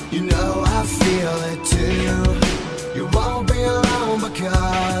 You know I feel it too. You won't be alone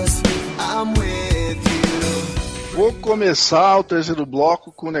because I'm with you. Vou começar o terceiro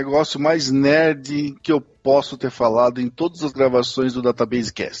bloco com o negócio mais nerd que eu posso ter falado em todas as gravações do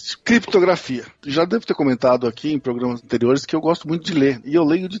Database Cast. Criptografia. Já devo ter comentado aqui em programas anteriores que eu gosto muito de ler. E eu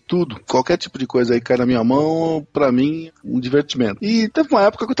leio de tudo. Qualquer tipo de coisa aí cai na minha mão, pra mim, um divertimento. E teve uma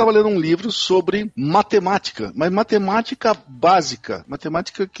época que eu estava lendo um livro sobre matemática. Mas matemática básica.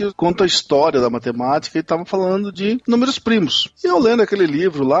 Matemática que conta a história da matemática e estava falando de números primos. E eu lendo aquele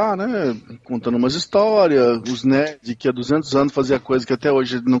livro lá, né, contando umas histórias, os nerds que há 200 anos fazia coisa que até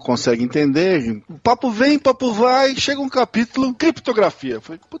hoje não consegue entender. O papo veio vem, papo vai, chega um capítulo, criptografia. Eu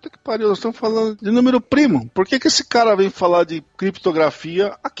falei, puta que pariu, nós estamos falando de número primo. Por que esse cara vem falar de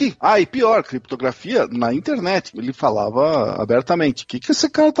criptografia aqui? E pior, criptografia na internet. Ele falava abertamente. O que esse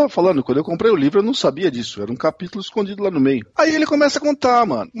cara tava falando? Quando eu comprei o livro, eu não sabia disso. Era um capítulo escondido lá no meio. Aí ele começa a contar,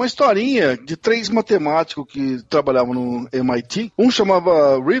 mano, uma historinha de 3 matemáticos que trabalhavam no MIT. Um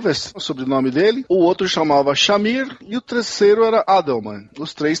chamava Rivers, o sobrenome dele. O outro chamava Shamir. E o terceiro era Adelman.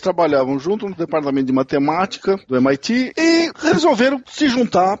 Os 3 trabalhavam junto no departamento de matemática do MIT e resolveram se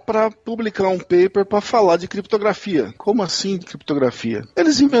juntar para publicar um paper para falar de criptografia. Como assim de criptografia?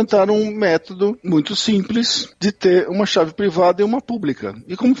 Eles inventaram um método muito simples de ter uma chave privada e uma pública.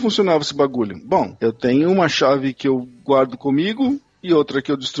 E como funcionava esse bagulho? Bom, eu tenho uma chave que eu guardo comigo e outra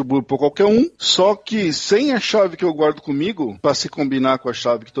que eu distribuo para qualquer um, só que sem a chave que eu guardo comigo, para se combinar com a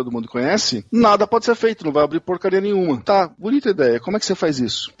chave que todo mundo conhece, nada pode ser feito, não vai abrir porcaria nenhuma. Tá, bonita ideia, como é que você faz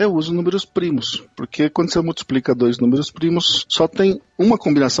isso? Eu uso números primos, porque quando você multiplica 2 números primos, só tem uma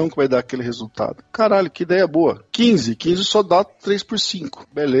combinação que vai dar aquele resultado. Caralho, que ideia boa. 15 só dá 3 por 5.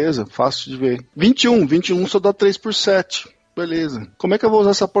 Beleza, fácil de ver. 21 só dá 3 por 7. Beleza. Como é que eu vou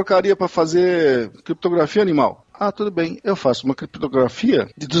usar essa porcaria para fazer criptografia, animal? Tudo bem, eu faço uma criptografia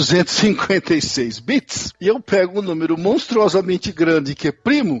de 256 bits e eu pego um número monstruosamente grande que é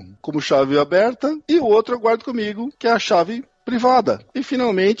primo, como chave aberta, e o outro eu guardo comigo, que é a chave privada. E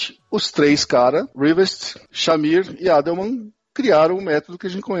finalmente, os 3 caras, Rivest, Shamir e Adelman, criaram um método que a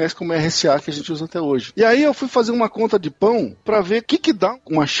gente conhece como RSA, que a gente usa até hoje. E aí eu fui fazer uma conta de pão para ver o que dá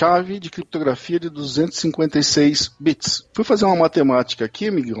uma chave de criptografia de 256 bits. Fui fazer uma matemática aqui,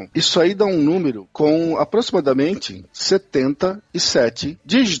 amigão. Isso aí dá um número com aproximadamente 77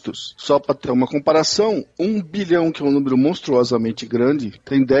 dígitos. Só para ter uma comparação, 1 bilhão, que é um número monstruosamente grande,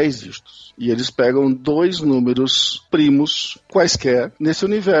 tem 10 dígitos. E eles pegam 2 números primos quaisquer nesse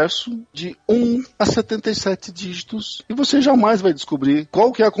universo de 1 a 77 dígitos. E você jamais vai descobrir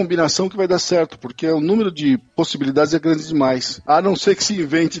qual que é a combinação que vai dar certo, porque o número de possibilidades é grande demais. A não ser que se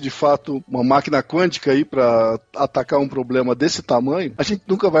invente, de fato, uma máquina quântica aí para atacar um problema desse tamanho, a gente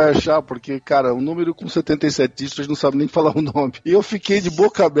nunca vai achar, porque, cara, um número com 77 dígitos, a gente não sabe nem falar o nome. E eu fiquei de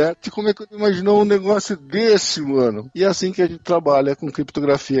boca aberta, como é que eu imaginou um negócio desse, mano? E é assim que a gente trabalha com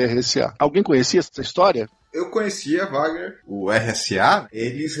criptografia RSA. Alguém conhecia essa história? Eu conhecia, Wagner, o RSA.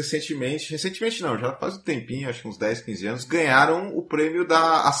 Eles recentemente não, já faz um tempinho, acho que uns 10, 15 anos, ganharam o prêmio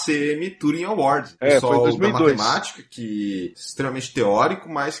da ACM Turing Award. Foi em 2002. Da matemática, que é extremamente teórico,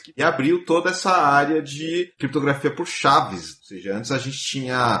 mas que abriu toda essa área de criptografia por chaves. Ou seja, antes a gente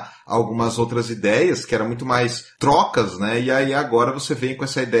tinha algumas outras ideias que eram muito mais trocas, né? E aí agora você vem com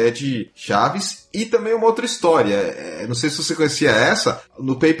essa ideia de chaves e também uma outra história. Não sei se você conhecia essa.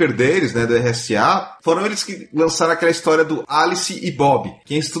 No paper deles, né, do RSA, foram eles que lançaram aquela história do Alice e Bob.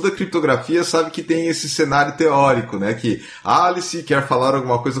 Quem estuda criptografia sabe que tem esse cenário teórico, né? Que Alice quer falar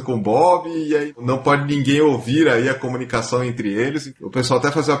alguma coisa com Bob e aí não pode ninguém ouvir aí a comunicação entre eles. O pessoal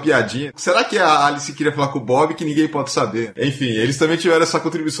até fazia uma piadinha. Será que a Alice queria falar com o Bob que ninguém pode saber? Enfim, eles também tiveram essa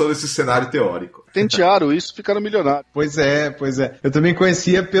contribuição desse cenário teórico. Tentearam isso, ficaram milionários. Pois é. Eu também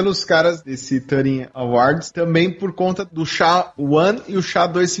conhecia pelos caras desse Turing Awards, também por conta do SHA-1 e o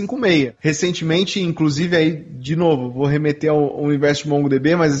SHA-256. Recentemente, inclusive, aí, de novo, vou remeter ao universo de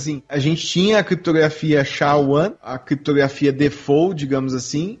MongoDB, mas assim, a gente tinha a criptografia SHA-1, a criptografia default, digamos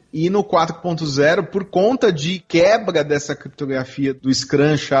assim, e no 4.0, por conta de quebra dessa criptografia do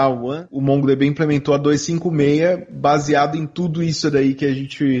Scrum SHA-1, o MongoDB implementou a 256 baseado em tudo isso daí que a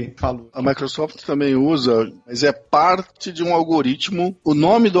gente falou. A Microsoft também usa, mas é parte de um algoritmo. O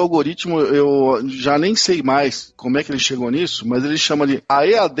nome do algoritmo eu já nem sei mais como é que ele chegou nisso, mas ele chama de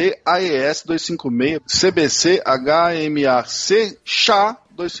AEAD AES 256 CBC HMAC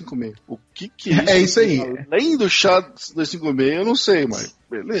SHA-256. O que é isso? É isso aí. Além do SHA-256, eu não sei, mas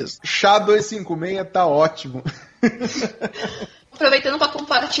beleza. SHA-256 tá ótimo. Aproveitando para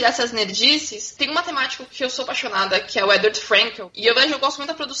compartilhar essas nerdices, tem um matemático que eu sou apaixonada, que é o Edward Frenkel, e eu gosto muito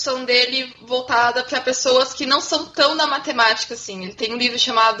da produção dele voltada para pessoas que não são tão da matemática assim. Ele tem um livro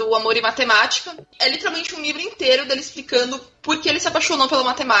chamado O Amor e Matemática. É literalmente um livro inteiro dele explicando por que ele se apaixonou pela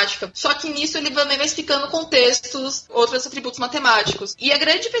matemática. Só que nisso ele também vai explicando contextos, outros atributos matemáticos. E a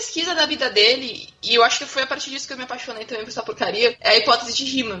grande pesquisa da vida dele, e eu acho que foi a partir disso que eu me apaixonei também por essa porcaria, é a hipótese de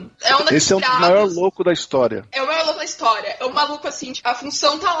Riemann. Esse é o maior louco da história. É o maior louco da história. É um maluco assim, a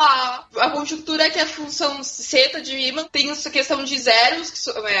função tá lá, a conjuntura é que a função zeta de Riemann tem essa questão de zeros,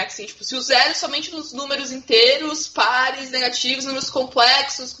 assim, tipo, se os zeros somente nos números inteiros, pares, negativos, números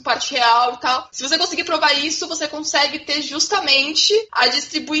complexos, com parte real e tal. Se você conseguir provar isso, você consegue ter justamente justamente a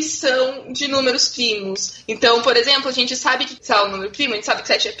distribuição de números primos. Então, por exemplo, a gente sabe que é um número primo, a gente sabe que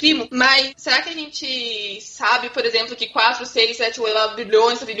 7 é primo, mas será que a gente sabe, por exemplo, que 4, 6, 7, 8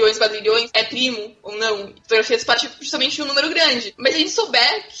 bilhões, trilhões, quadrilhões é primo ou não? Fotografia parte justamente de um número grande. Mas se a gente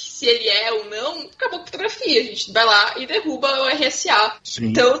souber se ele é ou não, acabou com a fotografia. A gente vai lá e derruba o RSA. Sim.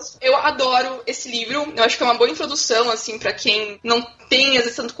 Então, eu adoro esse livro. Eu acho que é uma boa introdução, assim, pra quem não tem, às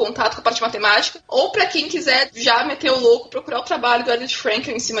vezes, tanto contato com a parte matemática, ou pra quem quiser já meter o louco, procurar o trabalho do Elliot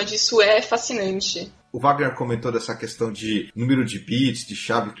Franklin em cima disso é fascinante. O Wagner comentou dessa questão de número de bits, de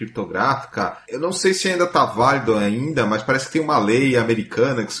chave criptográfica. Eu não sei se ainda está válido ainda, mas parece que tem uma lei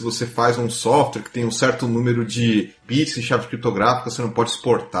americana que se você faz um software que tem um certo número de bits de chave criptográfica, você não pode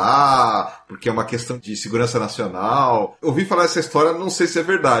exportar, porque é uma questão de segurança nacional. Eu ouvi falar essa história, não sei se é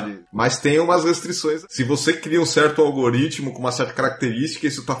verdade, mas tem umas restrições. Se você cria um certo algoritmo com uma certa característica,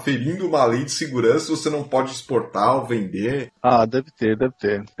 isso está ferindo uma lei de segurança, você não pode exportar ou vender. Ah, deve ter.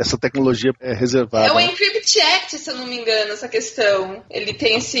 Essa tecnologia é reservada. É o Encrypt Act, se eu não me engano, essa questão. Ele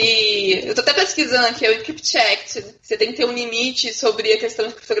tem esse... Eu tô até pesquisando aqui, é o Encrypt Act. Você tem que ter um limite sobre a questão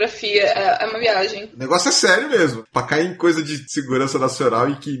de criptografia. É uma viagem. O negócio é sério mesmo. Pra cair em coisa de segurança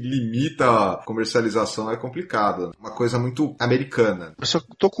nacional e que limita a comercialização é complicado. Uma coisa muito americana. Eu só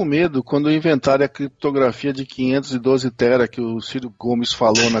tô com medo quando inventarem a criptografia de 512 tera que o Ciro Gomes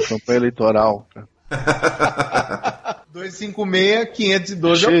falou na campanha eleitoral. 256,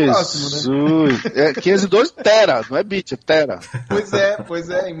 512 é o próximo, né? É 512 tera, não é bit, é tera. Pois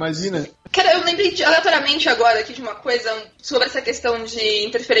é, imagina. Cara, eu lembrei aleatoriamente agora aqui de uma coisa sobre essa questão de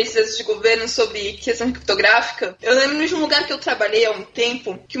interferências de governo sobre questão criptográfica. Eu lembro de um lugar que eu trabalhei há um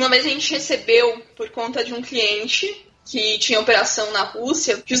tempo, que uma vez a gente recebeu por conta de um cliente que tinha operação na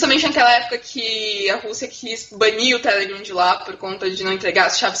Rússia, justamente naquela época que a Rússia quis banir o Telegram de lá por conta de não entregar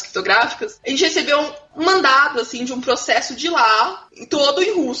as chaves criptográficas. A gente recebeu um mandado, assim, de um processo de lá, todo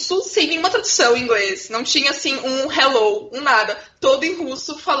em russo, sem nenhuma tradução em inglês. Não tinha, assim, um hello, um nada. Todo em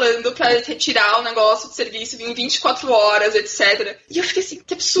russo, falando pra retirar o negócio de serviço em 24 horas, etc. E eu fiquei assim,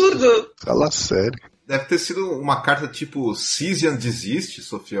 que absurdo. Fala sério. Deve ter sido uma carta tipo Cease and Desist,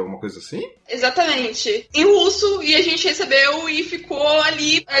 Sofia, alguma coisa assim? Exatamente. Em russo, e a gente recebeu e ficou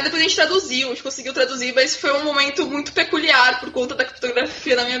ali. Aí depois a gente traduziu, a gente conseguiu traduzir, mas foi um momento muito peculiar por conta da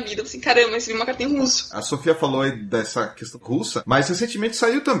criptografia da minha vida. Eu assim, caramba, recebi uma carta em russo. A Sofia falou aí dessa questão russa, mas recentemente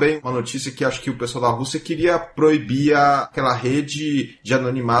saiu também uma notícia que acho que o pessoal da Rússia queria proibir aquela rede de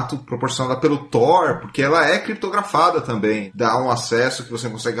anonimato proporcionada pelo Tor, porque ela é criptografada também. Dá um acesso que você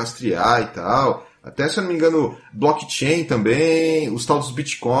consegue rastrear e tal. Até, se eu não me engano, blockchain também, os tal dos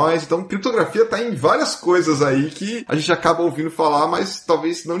bitcoins. Então, criptografia tá em várias coisas aí que a gente acaba ouvindo falar, mas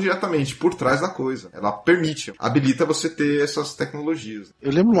talvez não diretamente, por trás da coisa. Ela permite, habilita você ter essas tecnologias.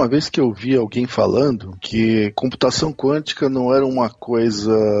 Eu lembro uma vez que eu vi alguém falando que computação quântica não era uma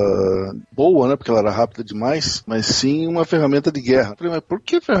coisa boa, né, porque ela era rápida demais, mas sim uma ferramenta de guerra. Eu falei, mas por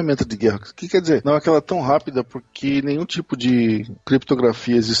que ferramenta de guerra? O que quer dizer? Não é que ela é tão rápida porque nenhum tipo de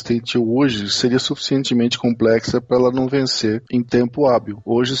criptografia existente hoje seria suficientemente complexa para ela não vencer em tempo hábil.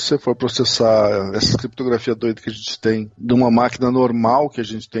 Hoje, se você for processar essa criptografia doida que a gente tem de uma máquina normal que a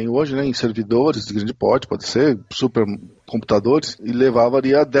gente tem hoje, né, em servidores de grande porte, pode ser super computadores, e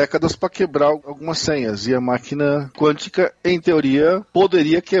levaria décadas para quebrar algumas senhas. E a máquina quântica, em teoria,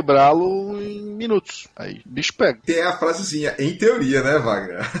 poderia quebrá-lo em minutos. Aí, bicho pega. Tem a frasezinha, em teoria, né,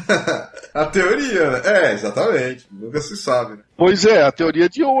 Wagner? A teoria, né? É, exatamente. Nunca se sabe, né? Pois é, a teoria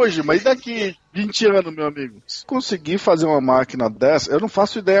de hoje, mas daqui 20 anos, meu amigo. Se conseguir fazer uma máquina dessa, eu não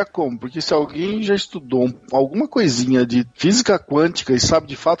faço ideia como, porque se alguém já estudou alguma coisinha de física quântica e sabe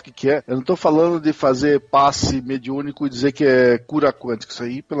de fato o que é, eu não estou falando de fazer passe mediúnico e dizer que é cura quântica. Isso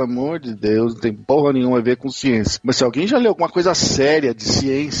aí, pelo amor de Deus, não tem porra nenhuma a ver com ciência. Mas se alguém já leu alguma coisa séria de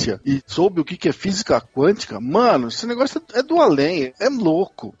ciência e soube o que é física quântica, mano, esse negócio é do além, é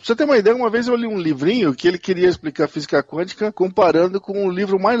louco. Pra você ter uma ideia, uma vez eu li um livrinho que ele queria explicar física quântica comparando com o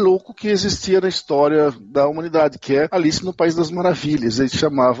livro mais louco que existia na história da humanidade, que é Alice no País das Maravilhas. Ele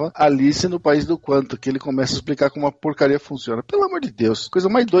chamava Alice no País do Quanto, que ele começa a explicar como a porcaria funciona. Pelo amor de Deus, coisa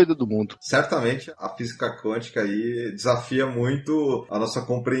mais doida do mundo. Certamente a física quântica aí desafia muito a nossa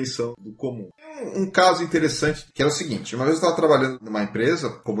compreensão do comum. Um caso interessante que era o seguinte, uma vez eu estava trabalhando numa empresa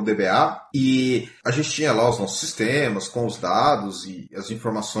como DBA e a gente tinha lá os nossos sistemas com os dados e as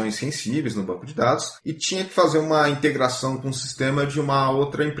informações sensíveis no banco de dados e tinha que fazer uma integração com sistema de uma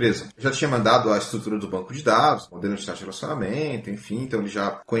outra empresa. Eu já tinha mandado a estrutura do banco de dados, modelo de taxa de relacionamento, enfim, então eles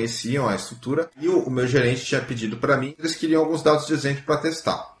já conheciam a estrutura. E o meu gerente tinha pedido para mim, eles queriam alguns dados de exemplo para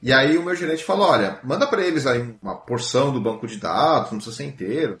testar. E aí o meu gerente falou, olha, manda para eles aí uma porção do banco de dados, não precisa ser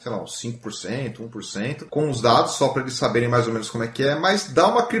inteiro, sei lá, uns 5%, 1%, com os dados, só para eles saberem mais ou menos como é que é, mas dá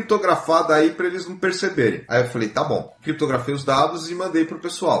uma criptografada aí para eles não perceberem. Aí eu falei, tá bom. Criptografei os dados e mandei pro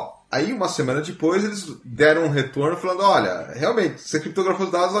pessoal. Aí, uma semana depois, eles deram um retorno falando, olha, realmente, você criptografou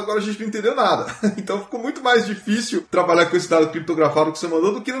os dados, agora a gente não entendeu nada. Então ficou muito mais difícil trabalhar com esse dado criptografado que você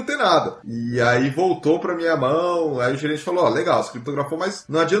mandou do que não ter nada. E aí voltou pra minha mão, aí o gerente falou, ó, legal, você criptografou, mas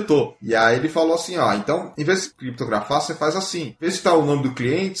não adiantou. E aí ele falou assim, ó, então, em vez de criptografar, você faz assim. Em vez de estar o nome do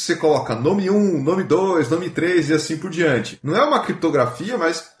cliente, você coloca nome 1, nome 2, nome 3 e assim por diante. Não é uma criptografia,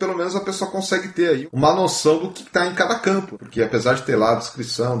 mas pelo menos a pessoa consegue ter aí uma noção do que está em cada campo. Porque apesar de ter lá a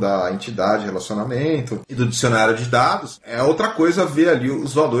descrição da entidade, relacionamento e do dicionário de dados, é outra coisa ver ali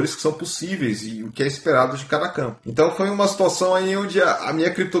os valores que são possíveis e o que é esperado de cada campo. Então foi uma situação aí onde a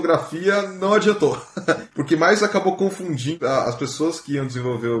minha criptografia não adiantou, porque mais acabou confundindo as pessoas que iam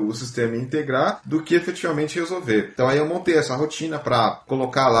desenvolver o sistema e integrar do que efetivamente resolver. Então aí eu montei essa rotina para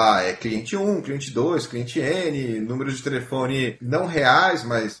colocar lá cliente 1, cliente 2, cliente N, números de telefone não reais,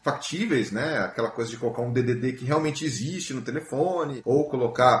 mas factíveis, né? Aquela coisa de colocar um DDD que realmente existe no telefone, ou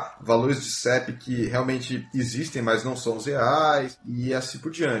colocar valores de CEP que realmente existem, mas não são os reais, e assim por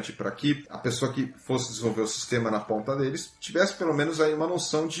diante, para que a pessoa que fosse desenvolver o sistema na ponta deles tivesse pelo menos aí uma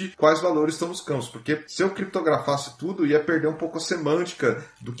noção de quais valores estão nos campos, porque se eu criptografasse tudo, ia perder um pouco a semântica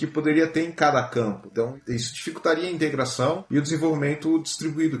do que poderia ter em cada campo. Então, isso dificultaria a integração e o desenvolvimento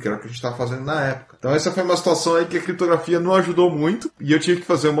distribuído, que era o que a gente estava fazendo na época. Então, essa foi uma situação aí que a criptografia não ajudou muito, e eu tive que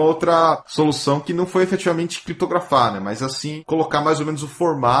fazer uma outra solução que não foi efetivamente criptografar, né? Mas assim, colocar mais ou menos o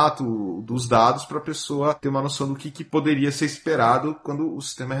formato dos dados para a pessoa ter uma noção do que poderia ser esperado quando o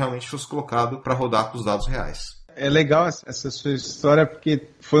sistema realmente fosse colocado para rodar com os dados reais. É legal essa sua história, porque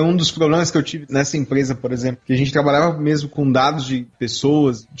foi um dos problemas que eu tive nessa empresa, por exemplo, que a gente trabalhava mesmo com dados de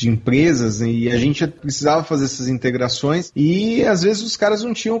pessoas, de empresas, e a gente precisava fazer essas integrações, e às vezes os caras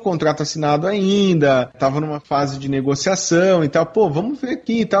não tinham o contrato assinado ainda, estavam numa fase de negociação e tal, pô, vamos ver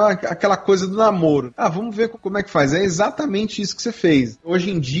aqui, tal, aquela coisa do namoro. Vamos ver como é que faz. É exatamente isso que você fez.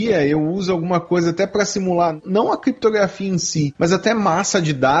 Hoje em dia eu uso alguma coisa até para simular, não a criptografia em si, mas até massa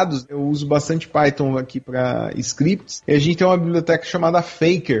de dados. Eu uso bastante Python aqui para scripts, e a gente tem uma biblioteca chamada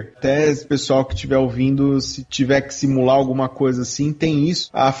Faker. Até esse pessoal que estiver ouvindo, se tiver que simular alguma coisa assim, tem isso.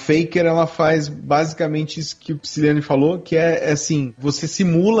 A Faker, ela faz basicamente isso que o Psylliane falou, que é assim, você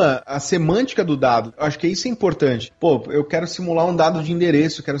simula a semântica do dado. Eu acho que isso é importante. Pô, eu quero simular um dado de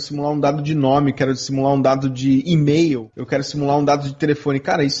endereço, eu quero simular um dado de nome, eu quero simular um dado de e-mail, eu quero simular um dado de telefone.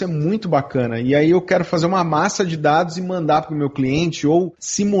 Cara, isso é muito bacana. E aí eu quero fazer uma massa de dados e mandar para o meu cliente, ou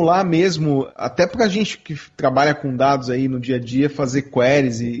simular mesmo, até pra gente que trabalha com dados aí no dia a dia, fazer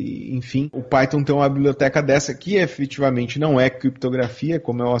queries e, enfim. O Python tem uma biblioteca dessa que efetivamente não é criptografia,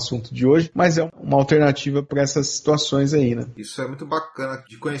 como é o assunto de hoje, mas é uma alternativa para essas situações aí, né? Isso é muito bacana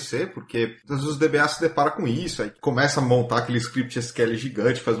de conhecer, porque às vezes o DBA se depara com isso, aí começa a montar aquele script SQL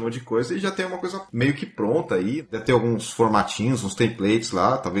gigante, faz um monte de coisa, e já tem uma coisa meio que pronta aí. Deve ter alguns formatinhos, uns templates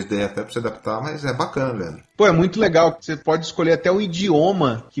lá, talvez dê até para se adaptar, mas é bacana, Leandro. Pô, é muito legal. Você pode escolher até o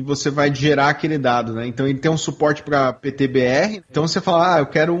idioma que você vai gerar aquele dado, né? Então ele tem um suporte para PTBR. Então você fala, eu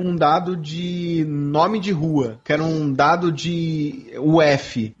quero um dado de nome de rua, quero um dado de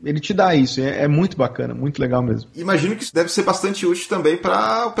UF. Ele te dá isso. É muito bacana, muito legal mesmo. Imagino que isso deve ser bastante útil também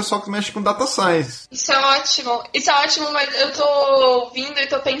para o pessoal que mexe com data science. Isso é ótimo, mas eu tô ouvindo e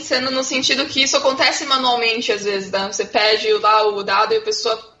tô pensando no sentido que isso acontece manualmente às vezes, né? Você pede lá o dado e a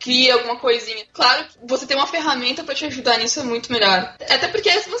pessoa cria alguma coisinha. Claro que você tem uma ferramenta pra te ajudar nisso, é muito melhor. Até porque,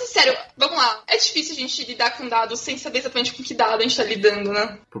 vamos ser sério, vamos lá, é difícil a gente lidar com dados sem saber exatamente com que dado a gente tá lidando,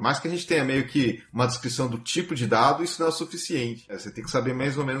 né? Por mais que a gente tenha meio que uma descrição do tipo de dado, isso não é o suficiente. Você tem que saber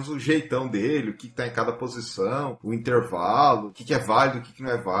mais ou menos o jeitão dele, o que tá em cada posição, o intervalo, o que é válido, o que não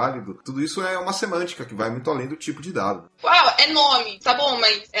é válido. Tudo isso é uma semântica que vai muito além do tipo de dado. É nome, tá bom,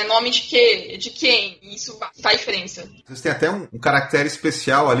 mas é nome de quê? De quem? Isso faz diferença. Vocês têm até um caractere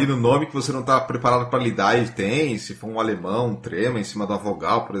especial ali no nome que você não tá preparado para lidar e tem, se for um alemão, um trema em cima da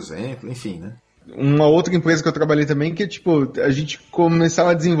vogal, por exemplo, enfim, né? Uma outra empresa que eu trabalhei também, que tipo, a gente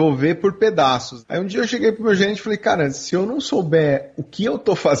começava a desenvolver por pedaços. Aí um dia eu cheguei pro meu gerente e falei, cara, se eu não souber o que eu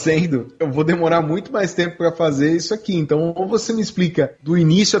tô fazendo, eu vou demorar muito mais tempo para fazer isso aqui. Então, ou você me explica do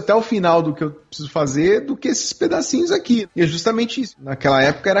início até o final do que eu preciso fazer, do que esses pedacinhos aqui. E é justamente isso. Naquela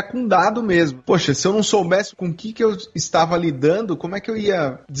época era com dado mesmo. Poxa, se eu não soubesse com o que eu estava lidando, como é que eu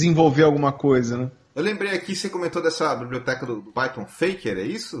ia desenvolver alguma coisa, né? Eu lembrei aqui, você comentou dessa biblioteca do Python Faker, é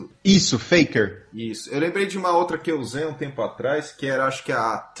isso? Isso, Faker. Isso. Eu lembrei de uma outra que eu usei um tempo atrás, que era, acho que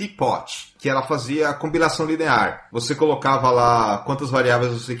a Teapot, que ela fazia combinação linear. Você colocava lá quantas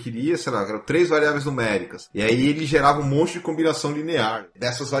variáveis você queria, sei lá, eram 3 variáveis numéricas. E aí ele gerava um monte de combinação linear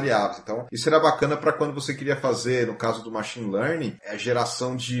dessas variáveis. Então, isso era bacana para quando você queria fazer, no caso do machine learning, a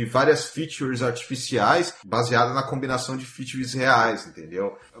geração de várias features artificiais baseada na combinação de features reais,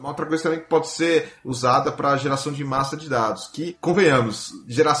 entendeu? É uma outra coisa também que pode ser usada para geração de massa de dados, que, convenhamos,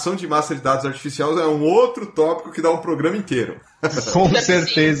 geração de massa de dados artificial é um outro tópico que dá um programa inteiro. Com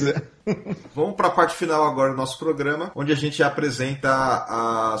certeza. Vamos para a parte final agora do nosso programa, onde a gente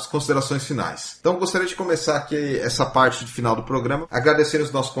apresenta as considerações finais. Então, gostaria de começar aqui essa parte final do programa, agradecendo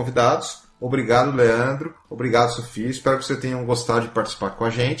os nossos convidados. Obrigado, Leandro. Obrigado, Sofia. Espero que vocês tenham gostado de participar com a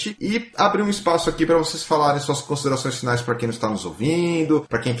gente. E abrir um espaço aqui para vocês falarem suas considerações finais para quem não está nos ouvindo,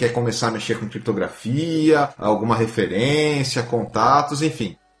 para quem quer começar a mexer com criptografia, alguma referência, contatos,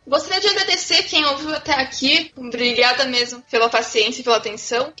 enfim. Gostaria de agradecer quem ouviu até aqui. Obrigada mesmo pela paciência e pela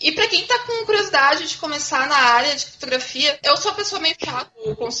atenção. E para quem tá com curiosidade de começar na área de criptografia, eu sou uma pessoa meio chata.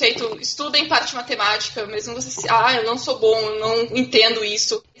 O conceito estuda em parte matemática, mesmo você eu não sou bom, eu não entendo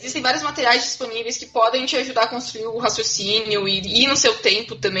isso. Existem vários materiais disponíveis que podem te ajudar a construir o raciocínio e ir no seu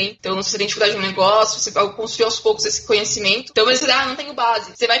tempo também. Então, se você tem dificuldade no negócio, você vai construir aos poucos esse conhecimento. Então, você não tenho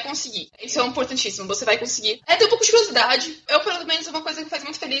base. Você vai conseguir. Isso é importantíssimo. Você vai conseguir. Ter um pouco de curiosidade. Eu, pelo menos, uma coisa que me faz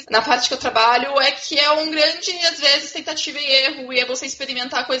muito feliz na parte que eu trabalho é que é um grande, às vezes, tentativa e erro. E é você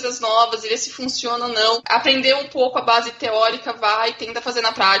experimentar coisas novas e ver se funciona ou não. Aprender um pouco a base teórica, vai, tenta fazer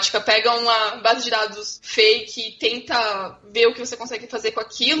na prática. Pega uma base de dados fake e tenta ver o que você consegue fazer com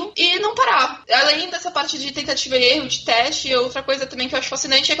aquilo. E não parar. Além dessa parte de tentativa e erro, de teste, outra coisa também que eu acho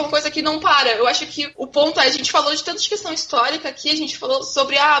fascinante é que é uma coisa que não para. Eu acho que o ponto é, a gente falou de tanto de questão histórica aqui, a gente falou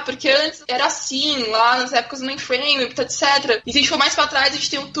sobre, porque antes era assim, lá nas épocas do mainframe, etc. E se a gente for mais pra trás, a gente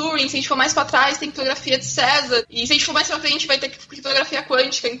tem o Turing, se a gente for mais pra trás, tem criptografia de César, e se a gente for mais pra frente, vai ter criptografia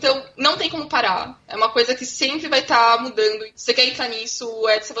quântica. Então, não tem como parar. É uma coisa que sempre vai estar mudando. Se você quer entrar nisso,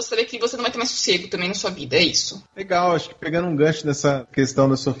 se você saber que você não vai ter mais sossego também na sua vida. É isso. Legal, acho que pegando um gancho dessa questão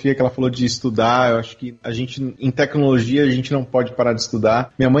da Sofia, que ela falou de estudar, eu acho que a gente, em tecnologia, a gente não pode parar de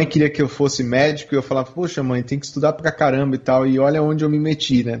estudar. Minha mãe queria que eu fosse médico e eu falava, poxa mãe, tem que estudar pra caramba e tal, e olha onde eu me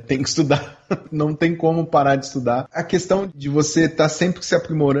meti, né? Tem que estudar. Não tem como parar de estudar. A questão de você estar sempre se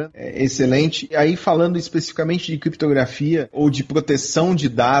aprimorando é excelente. E aí, falando especificamente de criptografia, ou de proteção de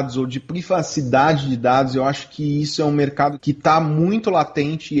dados, ou de privacidade de dados, eu acho que isso é um mercado que está muito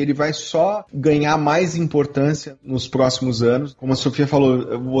latente e ele vai só ganhar mais importância nos próximos anos. Como a Sofia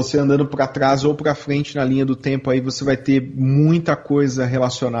falou, você andando para trás ou para frente na linha do tempo, aí você vai ter muita coisa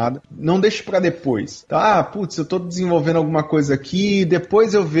relacionada. Não deixe para depois. Tá? Eu estou desenvolvendo alguma coisa aqui,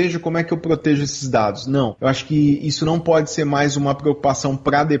 depois eu vejo como é que eu protejo esses dados. Não, eu acho que isso não pode ser mais uma preocupação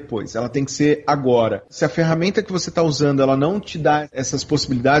para depois, ela tem que ser agora. Se a ferramenta que você está usando, ela não te dá essas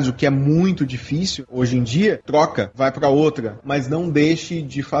possibilidades, o que é muito difícil hoje em dia, troca, vai para outra, mas não deixe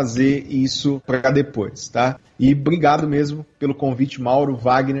de fazer isso para depois, tá? E obrigado mesmo pelo convite, Mauro,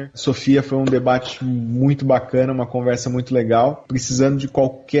 Wagner, Sofia, foi um debate muito bacana, uma conversa muito legal. Precisando de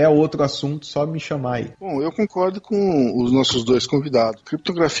qualquer outro assunto, só me chamar aí. Bom, eu concordo com os nossos dois convidados.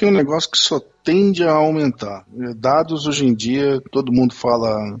 Criptografia é um negócio que só tende a aumentar. Dados hoje em dia, todo mundo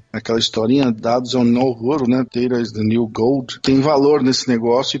fala aquela historinha, dados é o novo ouro, né? Data is the new gold. Tem valor nesse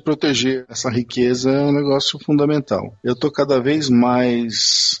negócio e proteger essa riqueza é um negócio fundamental. Eu estou cada vez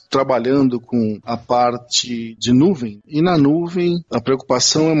mais trabalhando com a parte de nuvem, e na nuvem a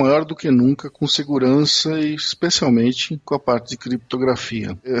preocupação é maior do que nunca com segurança e especialmente com a parte de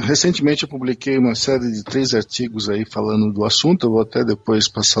criptografia. Recentemente eu publiquei uma série de 3 artigos aí falando do assunto, eu vou até depois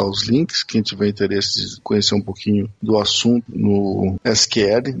passar os links, quem tiver interesse de conhecer um pouquinho do assunto no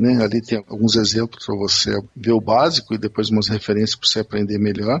SQL, né? Ali tem alguns exemplos para você ver o básico e depois umas referências para você aprender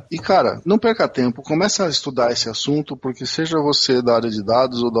melhor. E cara, não perca tempo, começa a estudar esse assunto, porque seja você da área de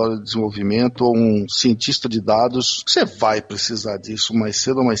dados ou da área de desenvolvimento ou um cientista de dados, você vai precisar disso mais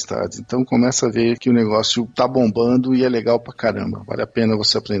cedo ou mais tarde. Então começa a ver que o negócio tá bombando e é legal pra caramba, vale a pena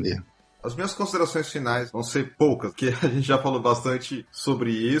você aprender. As minhas considerações finais vão ser poucas, porque a gente já falou bastante sobre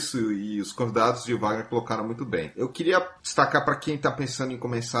isso e os convidados e o Wagner colocaram muito bem. Eu queria destacar para quem está pensando em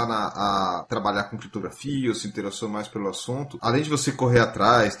começar a trabalhar com criptografia ou se interessou mais pelo assunto, além de você correr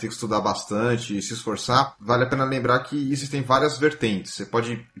atrás, ter que estudar bastante e se esforçar, vale a pena lembrar que existem várias vertentes. Você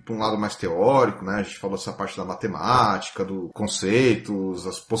pode ir para um lado mais teórico, né? A gente falou essa parte da matemática, dos conceitos,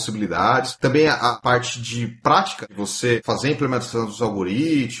 as possibilidades. Também a parte de prática, de você fazer a implementação dos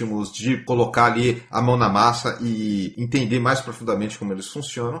algoritmos, de de colocar ali a mão na massa e entender mais profundamente como eles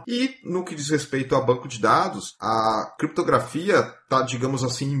funcionam. E no que diz respeito a banco de dados, a criptografia está, digamos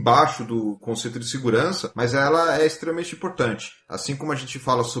assim, embaixo do conceito de segurança, mas ela é extremamente importante. Assim como a gente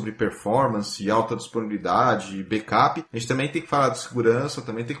fala sobre performance, alta disponibilidade, backup, a gente também tem que falar de segurança,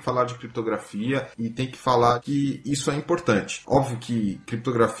 também tem que falar de criptografia e tem que falar que isso é importante. Óbvio que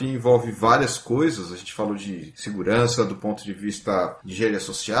criptografia envolve várias coisas, a gente falou de segurança do ponto de vista de engenharia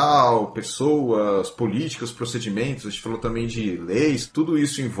social, pessoas, políticas, procedimentos, a gente falou também de leis, tudo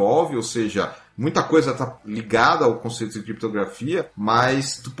isso envolve, ou seja, muita coisa está ligada ao conceito de criptografia,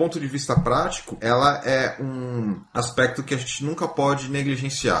 mas do ponto de vista prático, ela é um aspecto que a gente nunca pode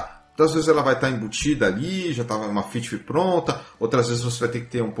negligenciar. Muitas vezes ela vai estar embutida ali, já está uma feature pronta, outras vezes você vai ter que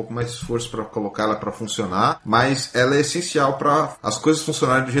ter um pouco mais de esforço para colocar ela para funcionar, mas ela é essencial para as coisas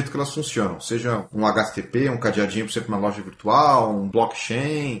funcionarem do jeito que elas funcionam, seja um HTTP, um cadeadinho para você para uma loja virtual, um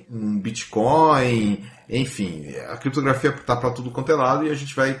blockchain, um Bitcoin, enfim, a criptografia está para tudo quanto é lado e a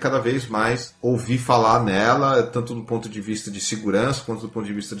gente vai cada vez mais ouvir falar nela, tanto do ponto de vista de segurança, quanto do ponto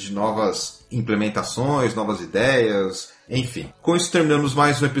de vista de novas implementações, novas ideias, enfim. Com isso terminamos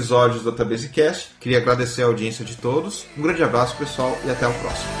mais um episódio do DatabaseCast. Queria agradecer a audiência de todos. Um grande abraço, pessoal, e até o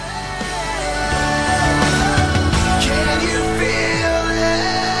próximo.